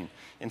vision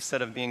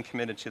instead of being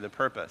committed to the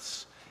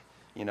purpose.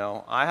 You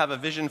know, I have a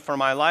vision for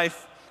my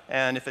life,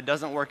 and if it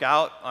doesn't work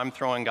out, I'm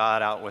throwing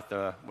God out with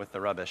the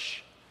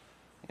rubbish.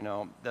 You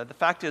know, the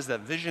fact is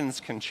that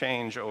visions can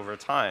change over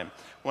time.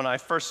 When I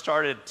first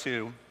started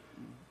to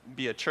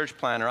be a church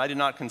planner, I did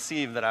not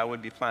conceive that I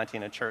would be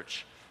planting a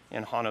church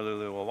in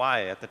Honolulu,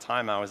 Hawaii. At the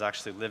time, I was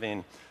actually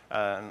living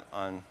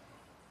on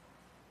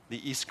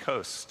the East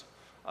Coast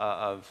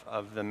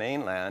of the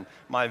mainland.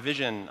 My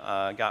vision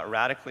got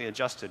radically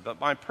adjusted, but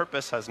my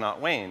purpose has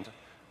not waned.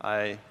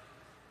 I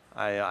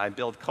I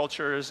build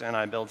cultures and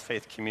I build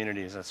faith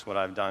communities. That's what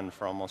I've done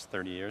for almost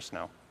 30 years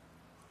now,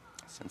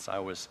 since I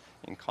was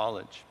in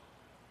college.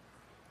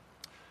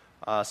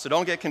 So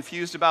don't get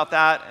confused about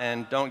that,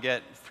 and don't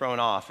get thrown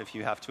off if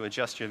you have to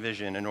adjust your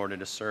vision in order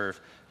to serve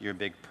your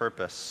big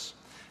purpose.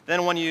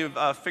 Then when you've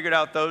figured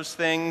out those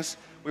things,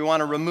 we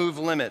want to remove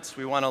limits,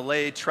 we want to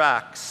lay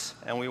tracks,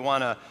 and we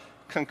want to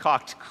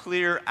concoct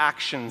clear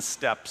action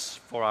steps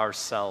for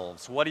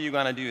ourselves. What are you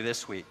going to do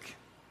this week?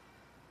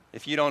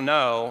 If you don't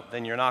know,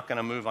 then you're not going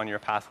to move on your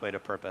pathway to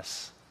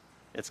purpose.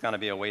 It's going to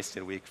be a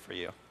wasted week for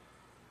you.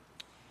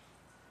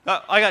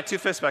 Oh, I got 2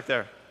 fists back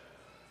there.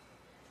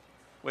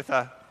 With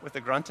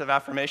a grunt of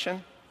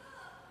affirmation.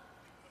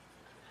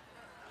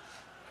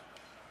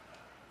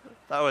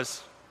 That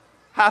was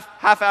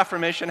half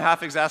affirmation,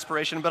 half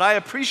exasperation, but I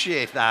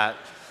appreciate that.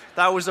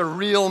 That was a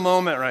real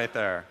moment right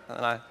there,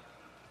 and I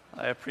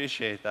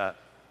appreciate that.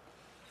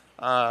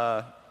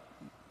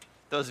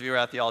 Those of you who are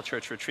at the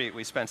all-church retreat,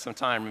 we spent some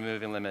time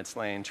removing limits,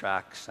 laying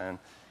tracks,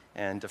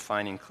 and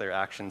defining clear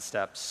action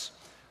steps,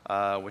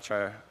 which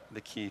are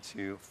the key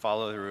to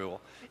follow the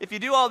rule. If you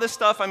do all this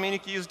stuff, I mean, you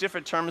can use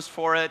different terms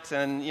for it,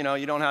 and you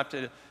don't have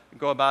to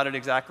go about it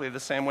exactly the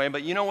same way,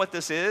 but you know what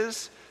this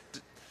is?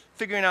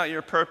 Figuring out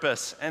your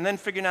purpose, and then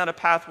figuring out a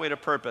pathway to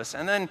purpose,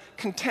 and then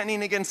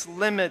contending against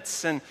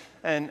limits, and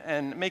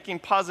making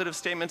positive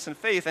statements in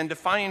faith, and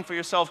defining for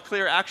yourself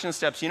clear action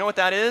steps. You know what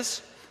that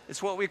is?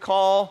 It's what we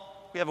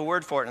have a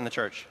word for it in the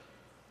church.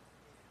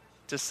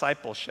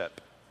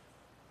 Discipleship.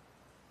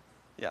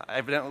 Yeah,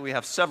 evidently we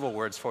have several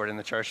words for it in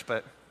the church,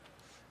 but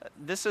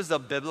this is a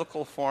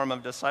biblical form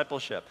of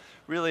discipleship.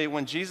 Really,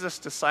 when Jesus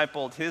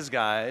discipled his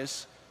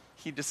guys,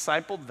 he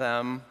discipled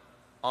them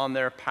on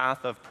their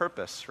path of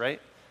purpose,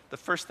 right? The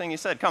first thing he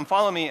said, come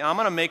follow me, I'm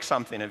going to make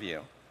something of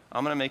you.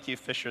 I'm going to make you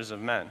fishers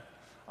of men.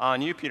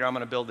 On you, Peter, I'm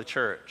going to build a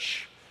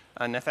church.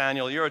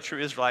 Nathaniel, you're a true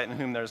Israelite in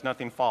whom there's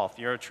nothing false.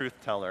 You're a truth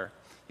teller.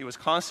 He was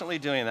constantly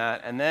doing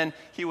that, and then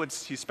he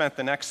spent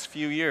the next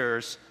few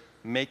years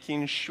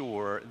making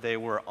sure they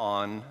were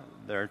on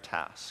their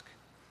task.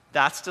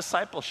 That's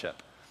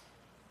discipleship.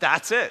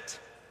 That's it,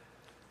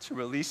 to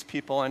release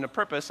people into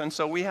purpose. And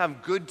so we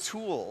have good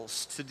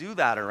tools to do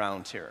that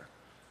around here.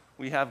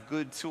 We have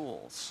good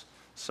tools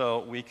so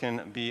we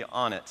can be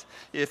on it.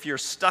 If you're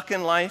stuck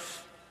in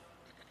life,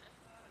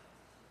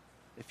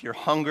 if you're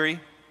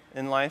hungry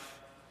in life,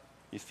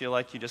 you feel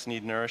like you just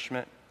need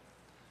nourishment,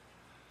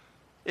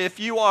 if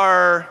you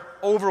are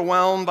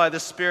overwhelmed by the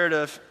spirit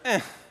of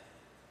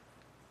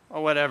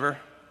or whatever,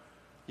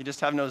 you just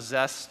have no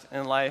zest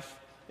in life,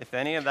 if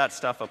any of that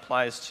stuff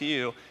applies to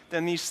you,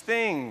 then these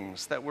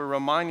things that we're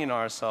reminding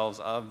ourselves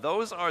of,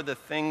 those are the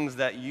things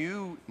that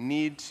you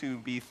need to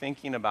be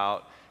thinking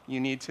about, you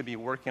need to be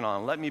working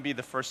on. Let me be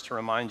the first to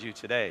remind you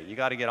today, you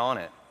got to get on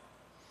it.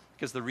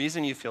 Because the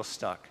reason you feel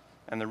stuck,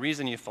 and the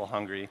reason you feel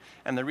hungry,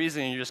 and the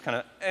reason you're just kind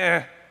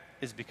of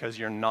is because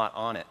you're not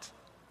on it.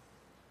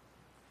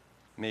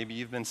 Maybe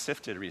you've been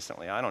sifted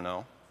recently, I don't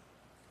know.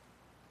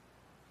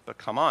 But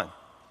come on,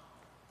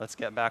 let's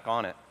get back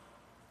on it.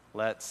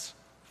 Let's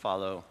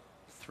follow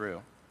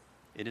through.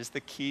 It is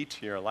the key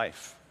to your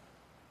life.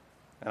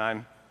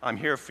 And I'm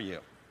here for you.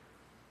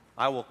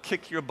 I will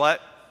kick your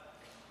butt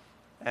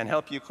and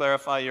help you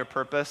clarify your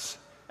purpose,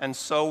 and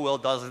so will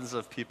dozens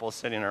of people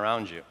sitting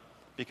around you,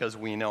 because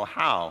we know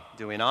how,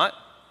 do we not?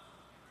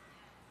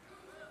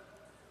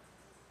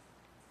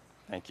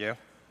 Thank you.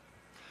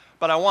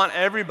 But I want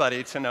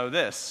everybody to know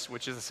this,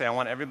 which is to say, I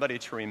want everybody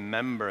to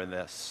remember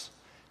this.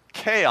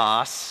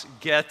 Chaos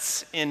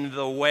gets in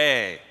the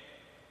way.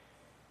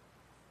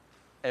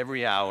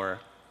 Every hour,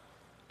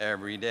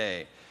 every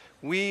day.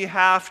 We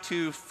have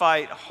to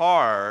fight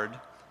hard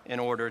in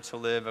order to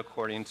live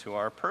according to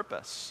our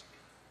purpose.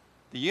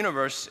 The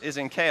universe is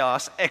in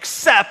chaos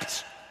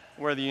except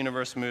where the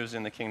universe moves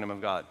in the kingdom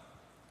of God.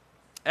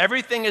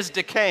 Everything is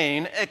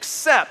decaying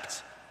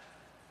except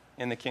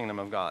in the kingdom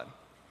of God.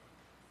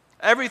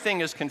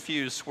 Everything is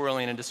confused,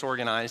 swirling, and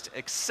disorganized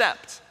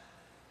except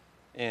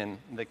in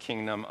the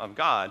kingdom of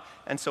God.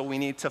 And so we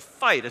need to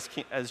fight.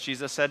 As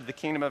Jesus said, the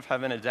kingdom of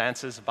heaven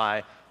advances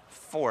by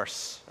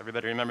force.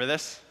 Everybody remember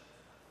this?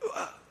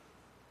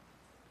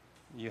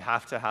 You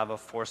have to have a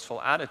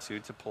forceful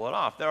attitude to pull it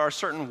off. There are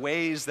certain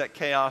ways that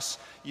chaos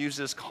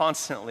uses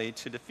constantly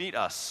to defeat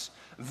us.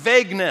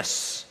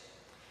 Vagueness.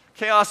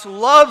 Chaos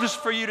loves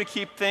for you to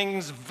keep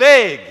things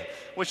vague,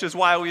 which is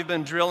why we've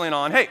been drilling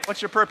on, hey,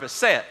 what's your purpose?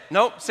 Say it.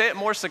 Nope, say it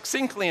more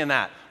succinctly in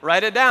that.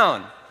 Write it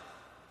down.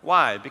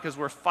 Why? Because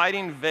we're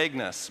fighting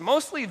vagueness.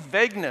 Mostly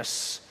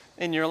vagueness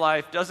in your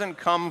life doesn't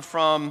come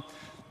from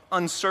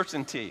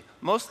uncertainty.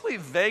 Mostly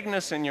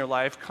vagueness in your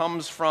life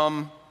comes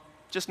from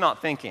just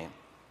not thinking.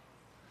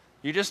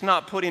 You're just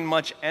not putting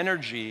much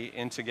energy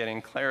into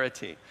getting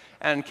clarity.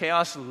 And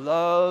chaos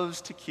loves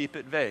to keep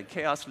it vague.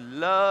 Chaos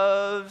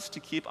loves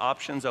to keep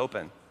options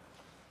open.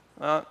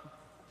 Are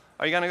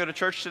you going to go to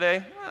church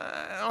today?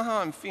 I don't know how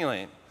I'm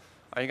feeling.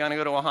 Are you going to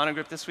go to a HANA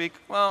group this week?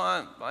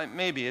 Well,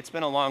 maybe. It's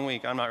been a long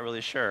week. I'm not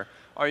really sure.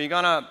 Are you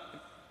going to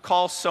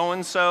call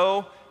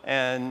so-and-so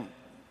and,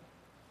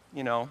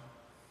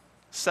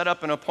 set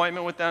up an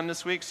appointment with them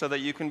this week so that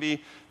you can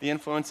be the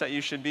influence that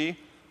you should be?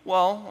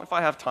 Well, if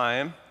I have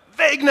time,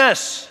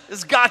 vagueness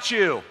has got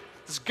you.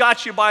 It's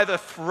got you by the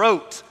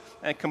throat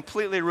and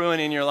completely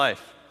ruining your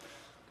life.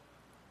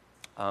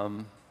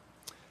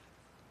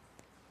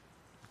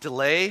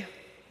 Delay,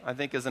 I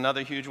think, is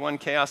another huge one.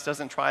 Chaos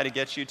doesn't try to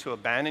get you to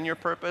abandon your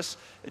purpose.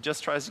 It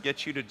just tries to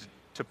get you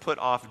to put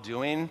off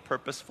doing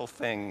purposeful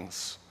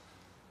things.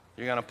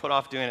 You're going to put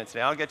off doing it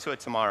today. I'll get to it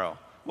tomorrow.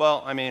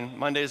 Well, I mean,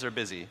 Mondays are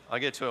busy. I'll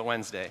get to it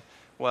Wednesday.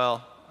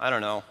 Well, I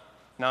don't know.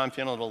 Now I'm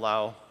feeling a little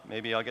low.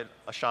 Maybe I'll get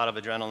a shot of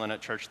adrenaline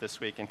at church this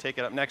week and take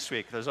it up next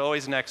week. There's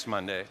always next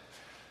Monday.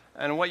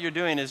 And what you're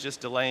doing is just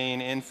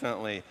delaying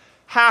infinitely.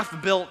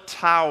 Half-built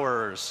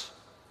towers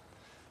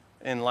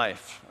in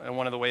life, and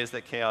one of the ways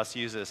that chaos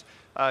uses.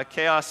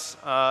 Chaos,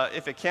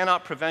 if it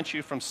cannot prevent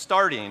you from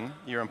starting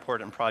your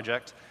important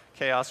project,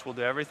 chaos will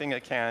do everything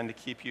it can to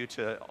keep you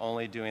to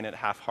only doing it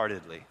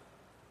half-heartedly.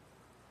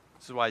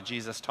 This is why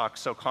Jesus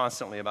talks so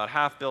constantly about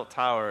half-built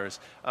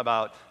towers,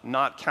 about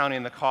not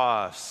counting the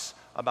costs,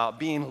 about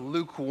being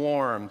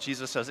lukewarm.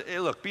 Jesus says, hey,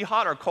 look, be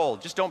hot or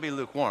cold, just don't be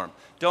lukewarm.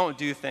 Don't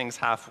do things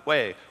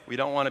halfway. We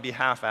don't want to be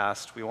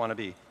half-assed, we want to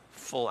be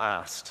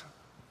full-assed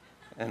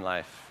in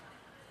life.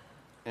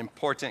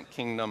 Important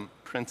kingdom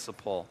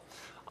principle.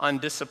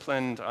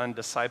 Undisciplined,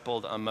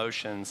 undiscipled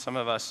emotions. Some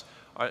of us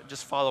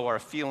just follow our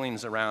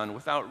feelings around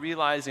without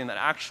realizing that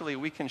actually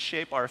we can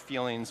shape our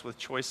feelings with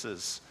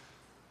choices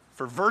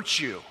for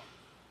virtue.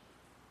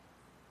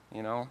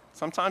 You know,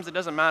 sometimes it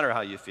doesn't matter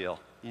how you feel.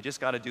 You just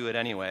got to do it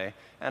anyway.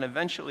 And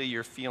eventually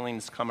your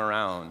feelings come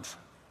around.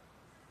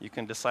 You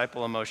can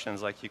disciple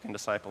emotions like you can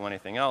disciple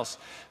anything else.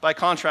 By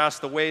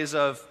contrast, the ways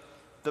of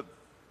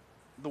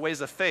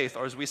faith,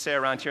 or as we say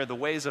around here, the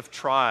ways of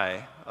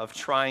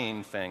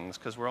trying things,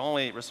 because we're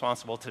only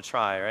responsible to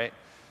try, right?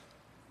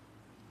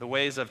 The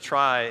ways of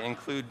try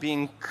include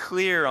being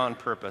clear on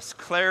purpose.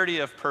 Clarity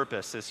of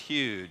purpose is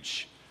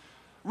huge.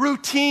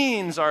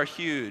 Routines are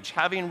huge.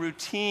 Having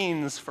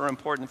routines for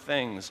important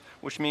things,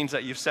 which means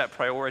that you've set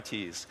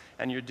priorities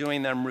and you're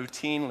doing them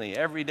routinely.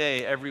 Every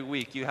day, every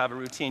week, you have a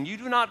routine. You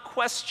do not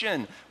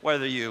question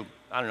whether you,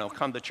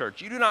 come to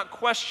church. You do not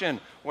question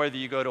whether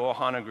you go to a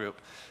Ohana group.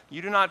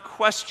 You do not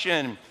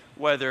question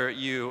whether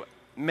you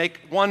make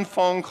one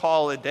phone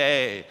call a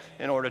day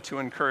in order to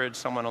encourage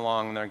someone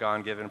along their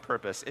God-given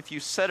purpose. If you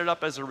set it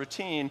up as a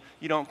routine,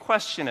 you don't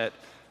question it.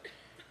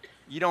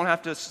 You don't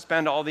have to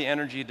spend all the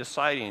energy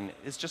deciding.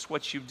 It's just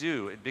what you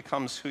do. It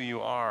becomes who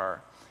you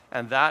are.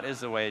 And that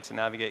is the way to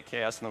navigate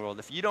chaos in the world.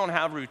 If you don't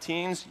have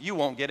routines, you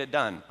won't get it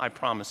done. I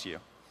promise you.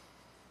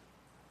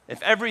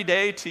 If every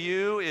day to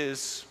you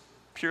is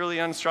purely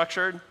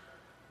unstructured,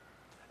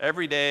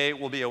 every day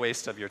will be a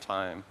waste of your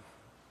time.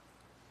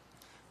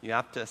 You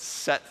have to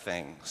set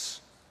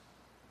things.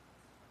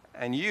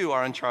 And you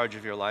are in charge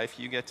of your life.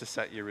 You get to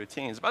set your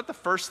routines. About the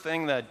first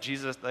thing that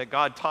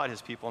God taught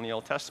his people in the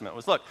Old Testament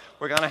was, look,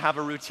 we're going to have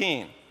a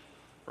routine,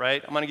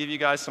 right? I'm going to give you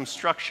guys some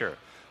structure.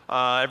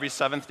 Every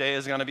seventh day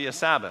is going to be a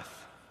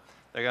Sabbath.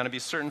 There are going to be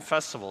certain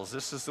festivals.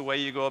 This is the way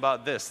you go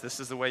about this. This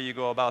is the way you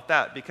go about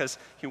that. Because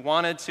he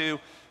wanted to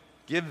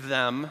give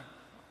them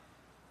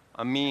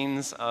a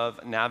means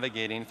of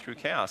navigating through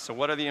chaos. So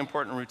what are the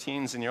important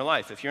routines in your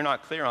life? If you're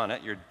not clear on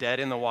it, you're dead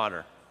in the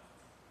water.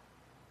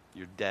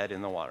 You're dead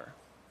in the water.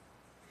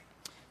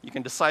 You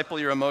can disciple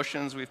your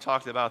emotions. We've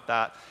talked about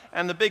that.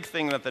 And the big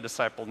thing that the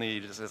disciple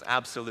needs is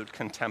absolute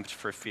contempt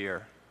for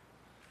fear.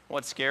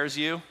 What scares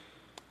you?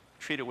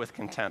 Treat it with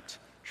contempt.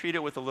 Treat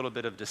it with a little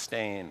bit of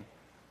disdain.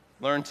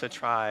 Learn to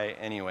try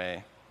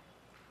anyway.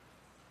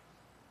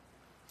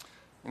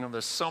 You know,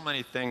 there's so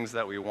many things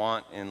that we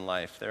want in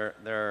life.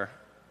 There's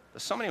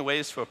so many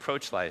ways to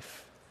approach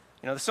life.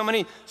 You know, there's so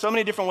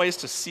many different ways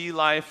to see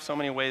life, so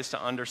many ways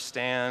to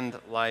understand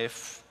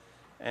life.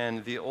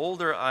 And the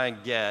older I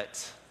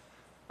get,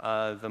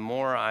 the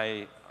more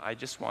I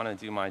just want to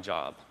do my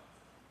job.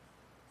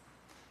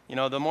 You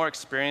know, the more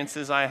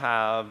experiences I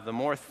have, the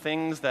more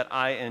things that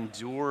I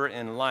endure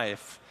in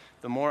life,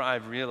 the more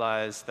I've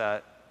realized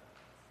that,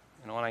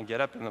 you know, when I get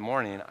up in the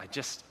morning, I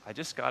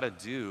just got to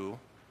do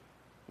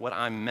what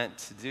I'm meant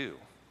to do,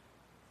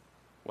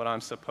 what I'm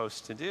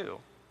supposed to do.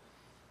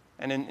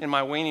 And in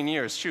my waning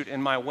years,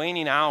 in my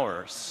waning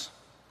hours,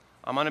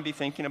 I'm going to be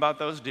thinking about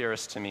those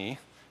dearest to me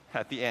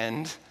at the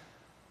end,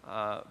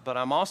 but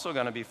I'm also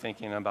going to be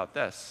thinking about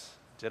this.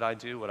 Did I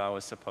do what I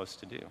was supposed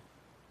to do?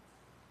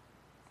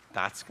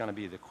 That's going to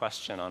be the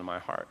question on my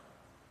heart.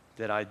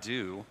 Did I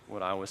do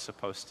what I was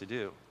supposed to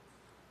do?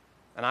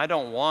 And I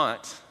don't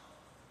want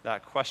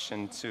that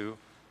question to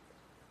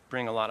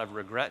bring a lot of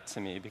regret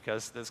to me,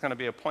 because there's going to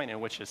be a point in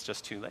which it's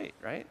just too late,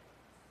 right?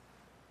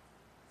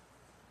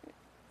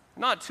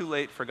 Not too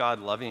late for God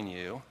loving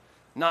you.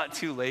 Not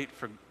too late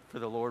for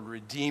the Lord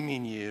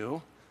redeeming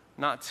you.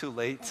 Not too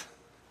late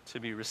to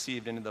be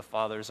received into the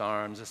Father's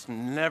arms. It's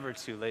never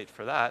too late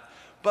for that.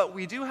 But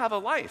we do have a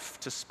life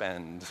to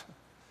spend.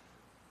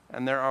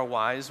 And there are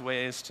wise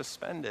ways to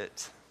spend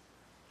it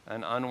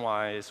and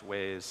unwise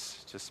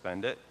ways to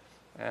spend it.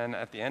 And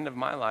at the end of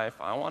my life,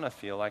 I want to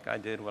feel like I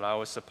did what I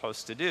was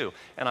supposed to do.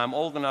 And I'm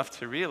old enough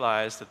to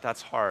realize that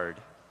that's hard.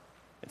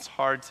 It's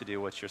hard to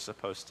do what you're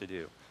supposed to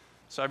do.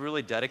 So I've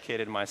really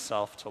dedicated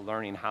myself to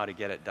learning how to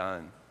get it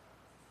done.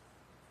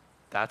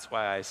 That's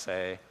why I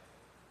say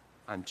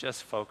I'm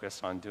just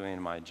focused on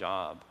doing my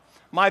job.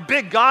 My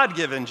big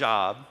God-given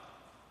job,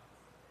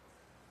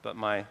 but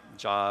my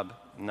job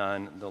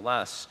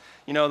nonetheless.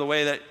 You know, the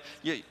way that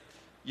you're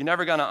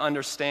never going to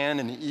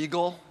understand an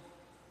eagle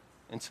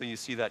until you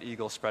see that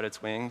eagle spread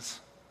its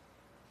wings.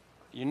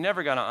 You're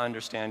never going to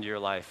understand your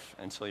life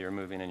until you're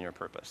moving in your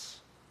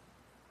purpose.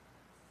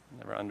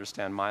 Never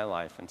understand my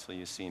life until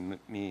you see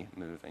me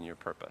move in your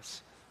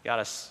purpose. You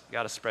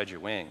gotta spread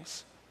your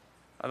wings.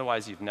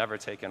 Otherwise, you've never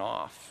taken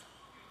off.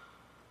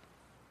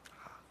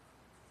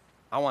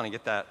 I want to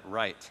get that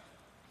right.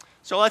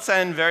 So let's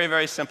end very,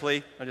 very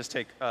simply. I'll just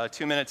take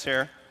 2 minutes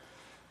here.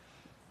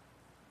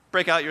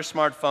 Break out your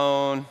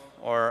smartphone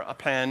or a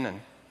pen and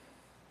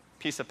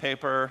piece of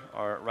paper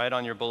or write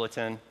on your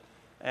bulletin.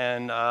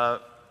 And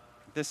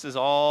this is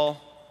all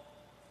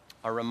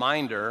a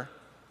reminder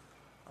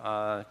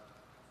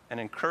an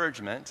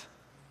encouragement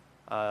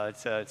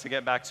to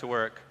get back to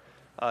work,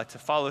 to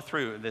follow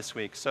through this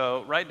week.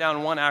 So write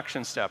down one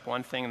action step,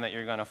 one thing that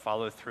you're going to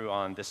follow through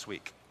on this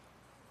week.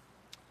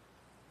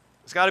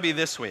 It's got to be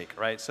this week,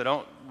 right? So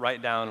don't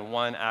write down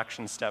one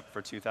action step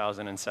for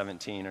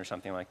 2017 or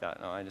something like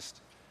that. No,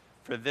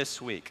 for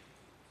this week,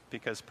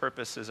 because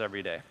purpose is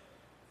every day.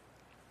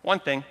 One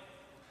thing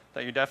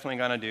that you're definitely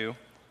going to do,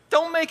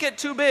 don't make it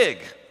too big.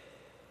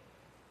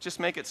 Just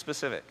make it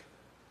specific.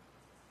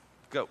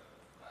 Go.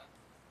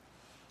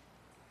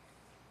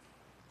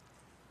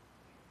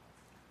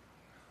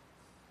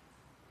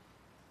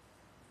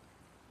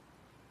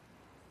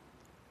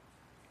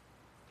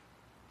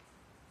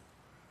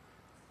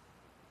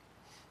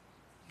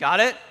 Got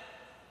it?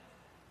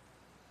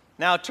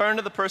 Now turn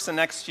to the person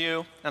next to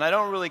you, and I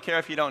don't really care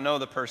if you don't know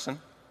the person,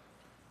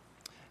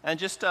 and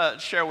just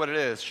share what it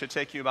is. Should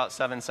take you about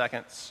 7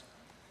 seconds.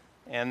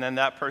 And then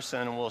that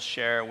person will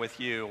share with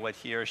you what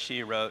he or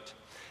she wrote.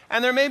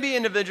 And there may be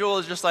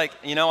individuals just like,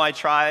 I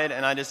tried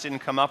and I just didn't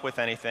come up with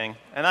anything.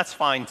 And that's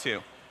fine too.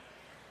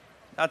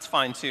 That's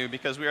fine too,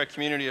 because we are a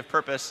community of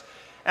purpose.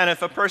 And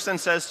if a person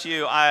says to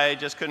you, I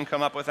just couldn't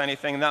come up with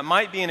anything, that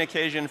might be an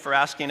occasion for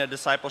asking a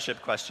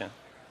discipleship question.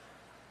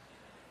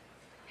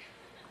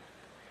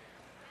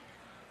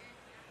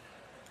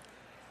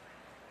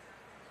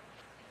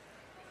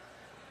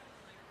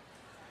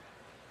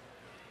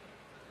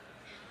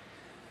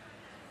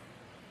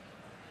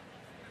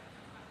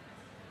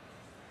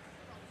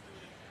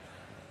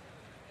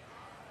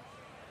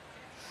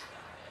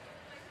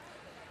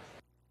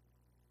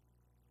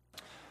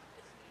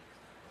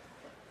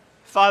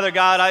 Father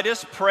God, I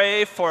just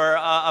pray for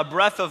a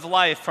breath of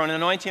life, for an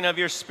anointing of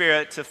your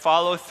Spirit to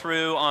follow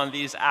through on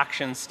these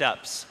action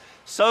steps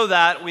so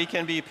that we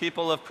can be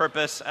people of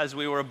purpose as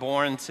we were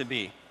born to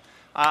be.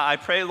 I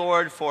pray,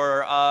 Lord,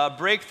 for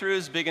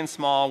breakthroughs big and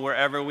small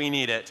wherever we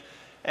need it.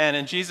 And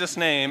in Jesus'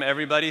 name,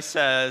 everybody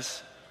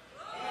says,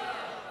 Amen.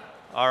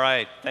 All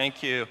right,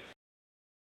 thank you.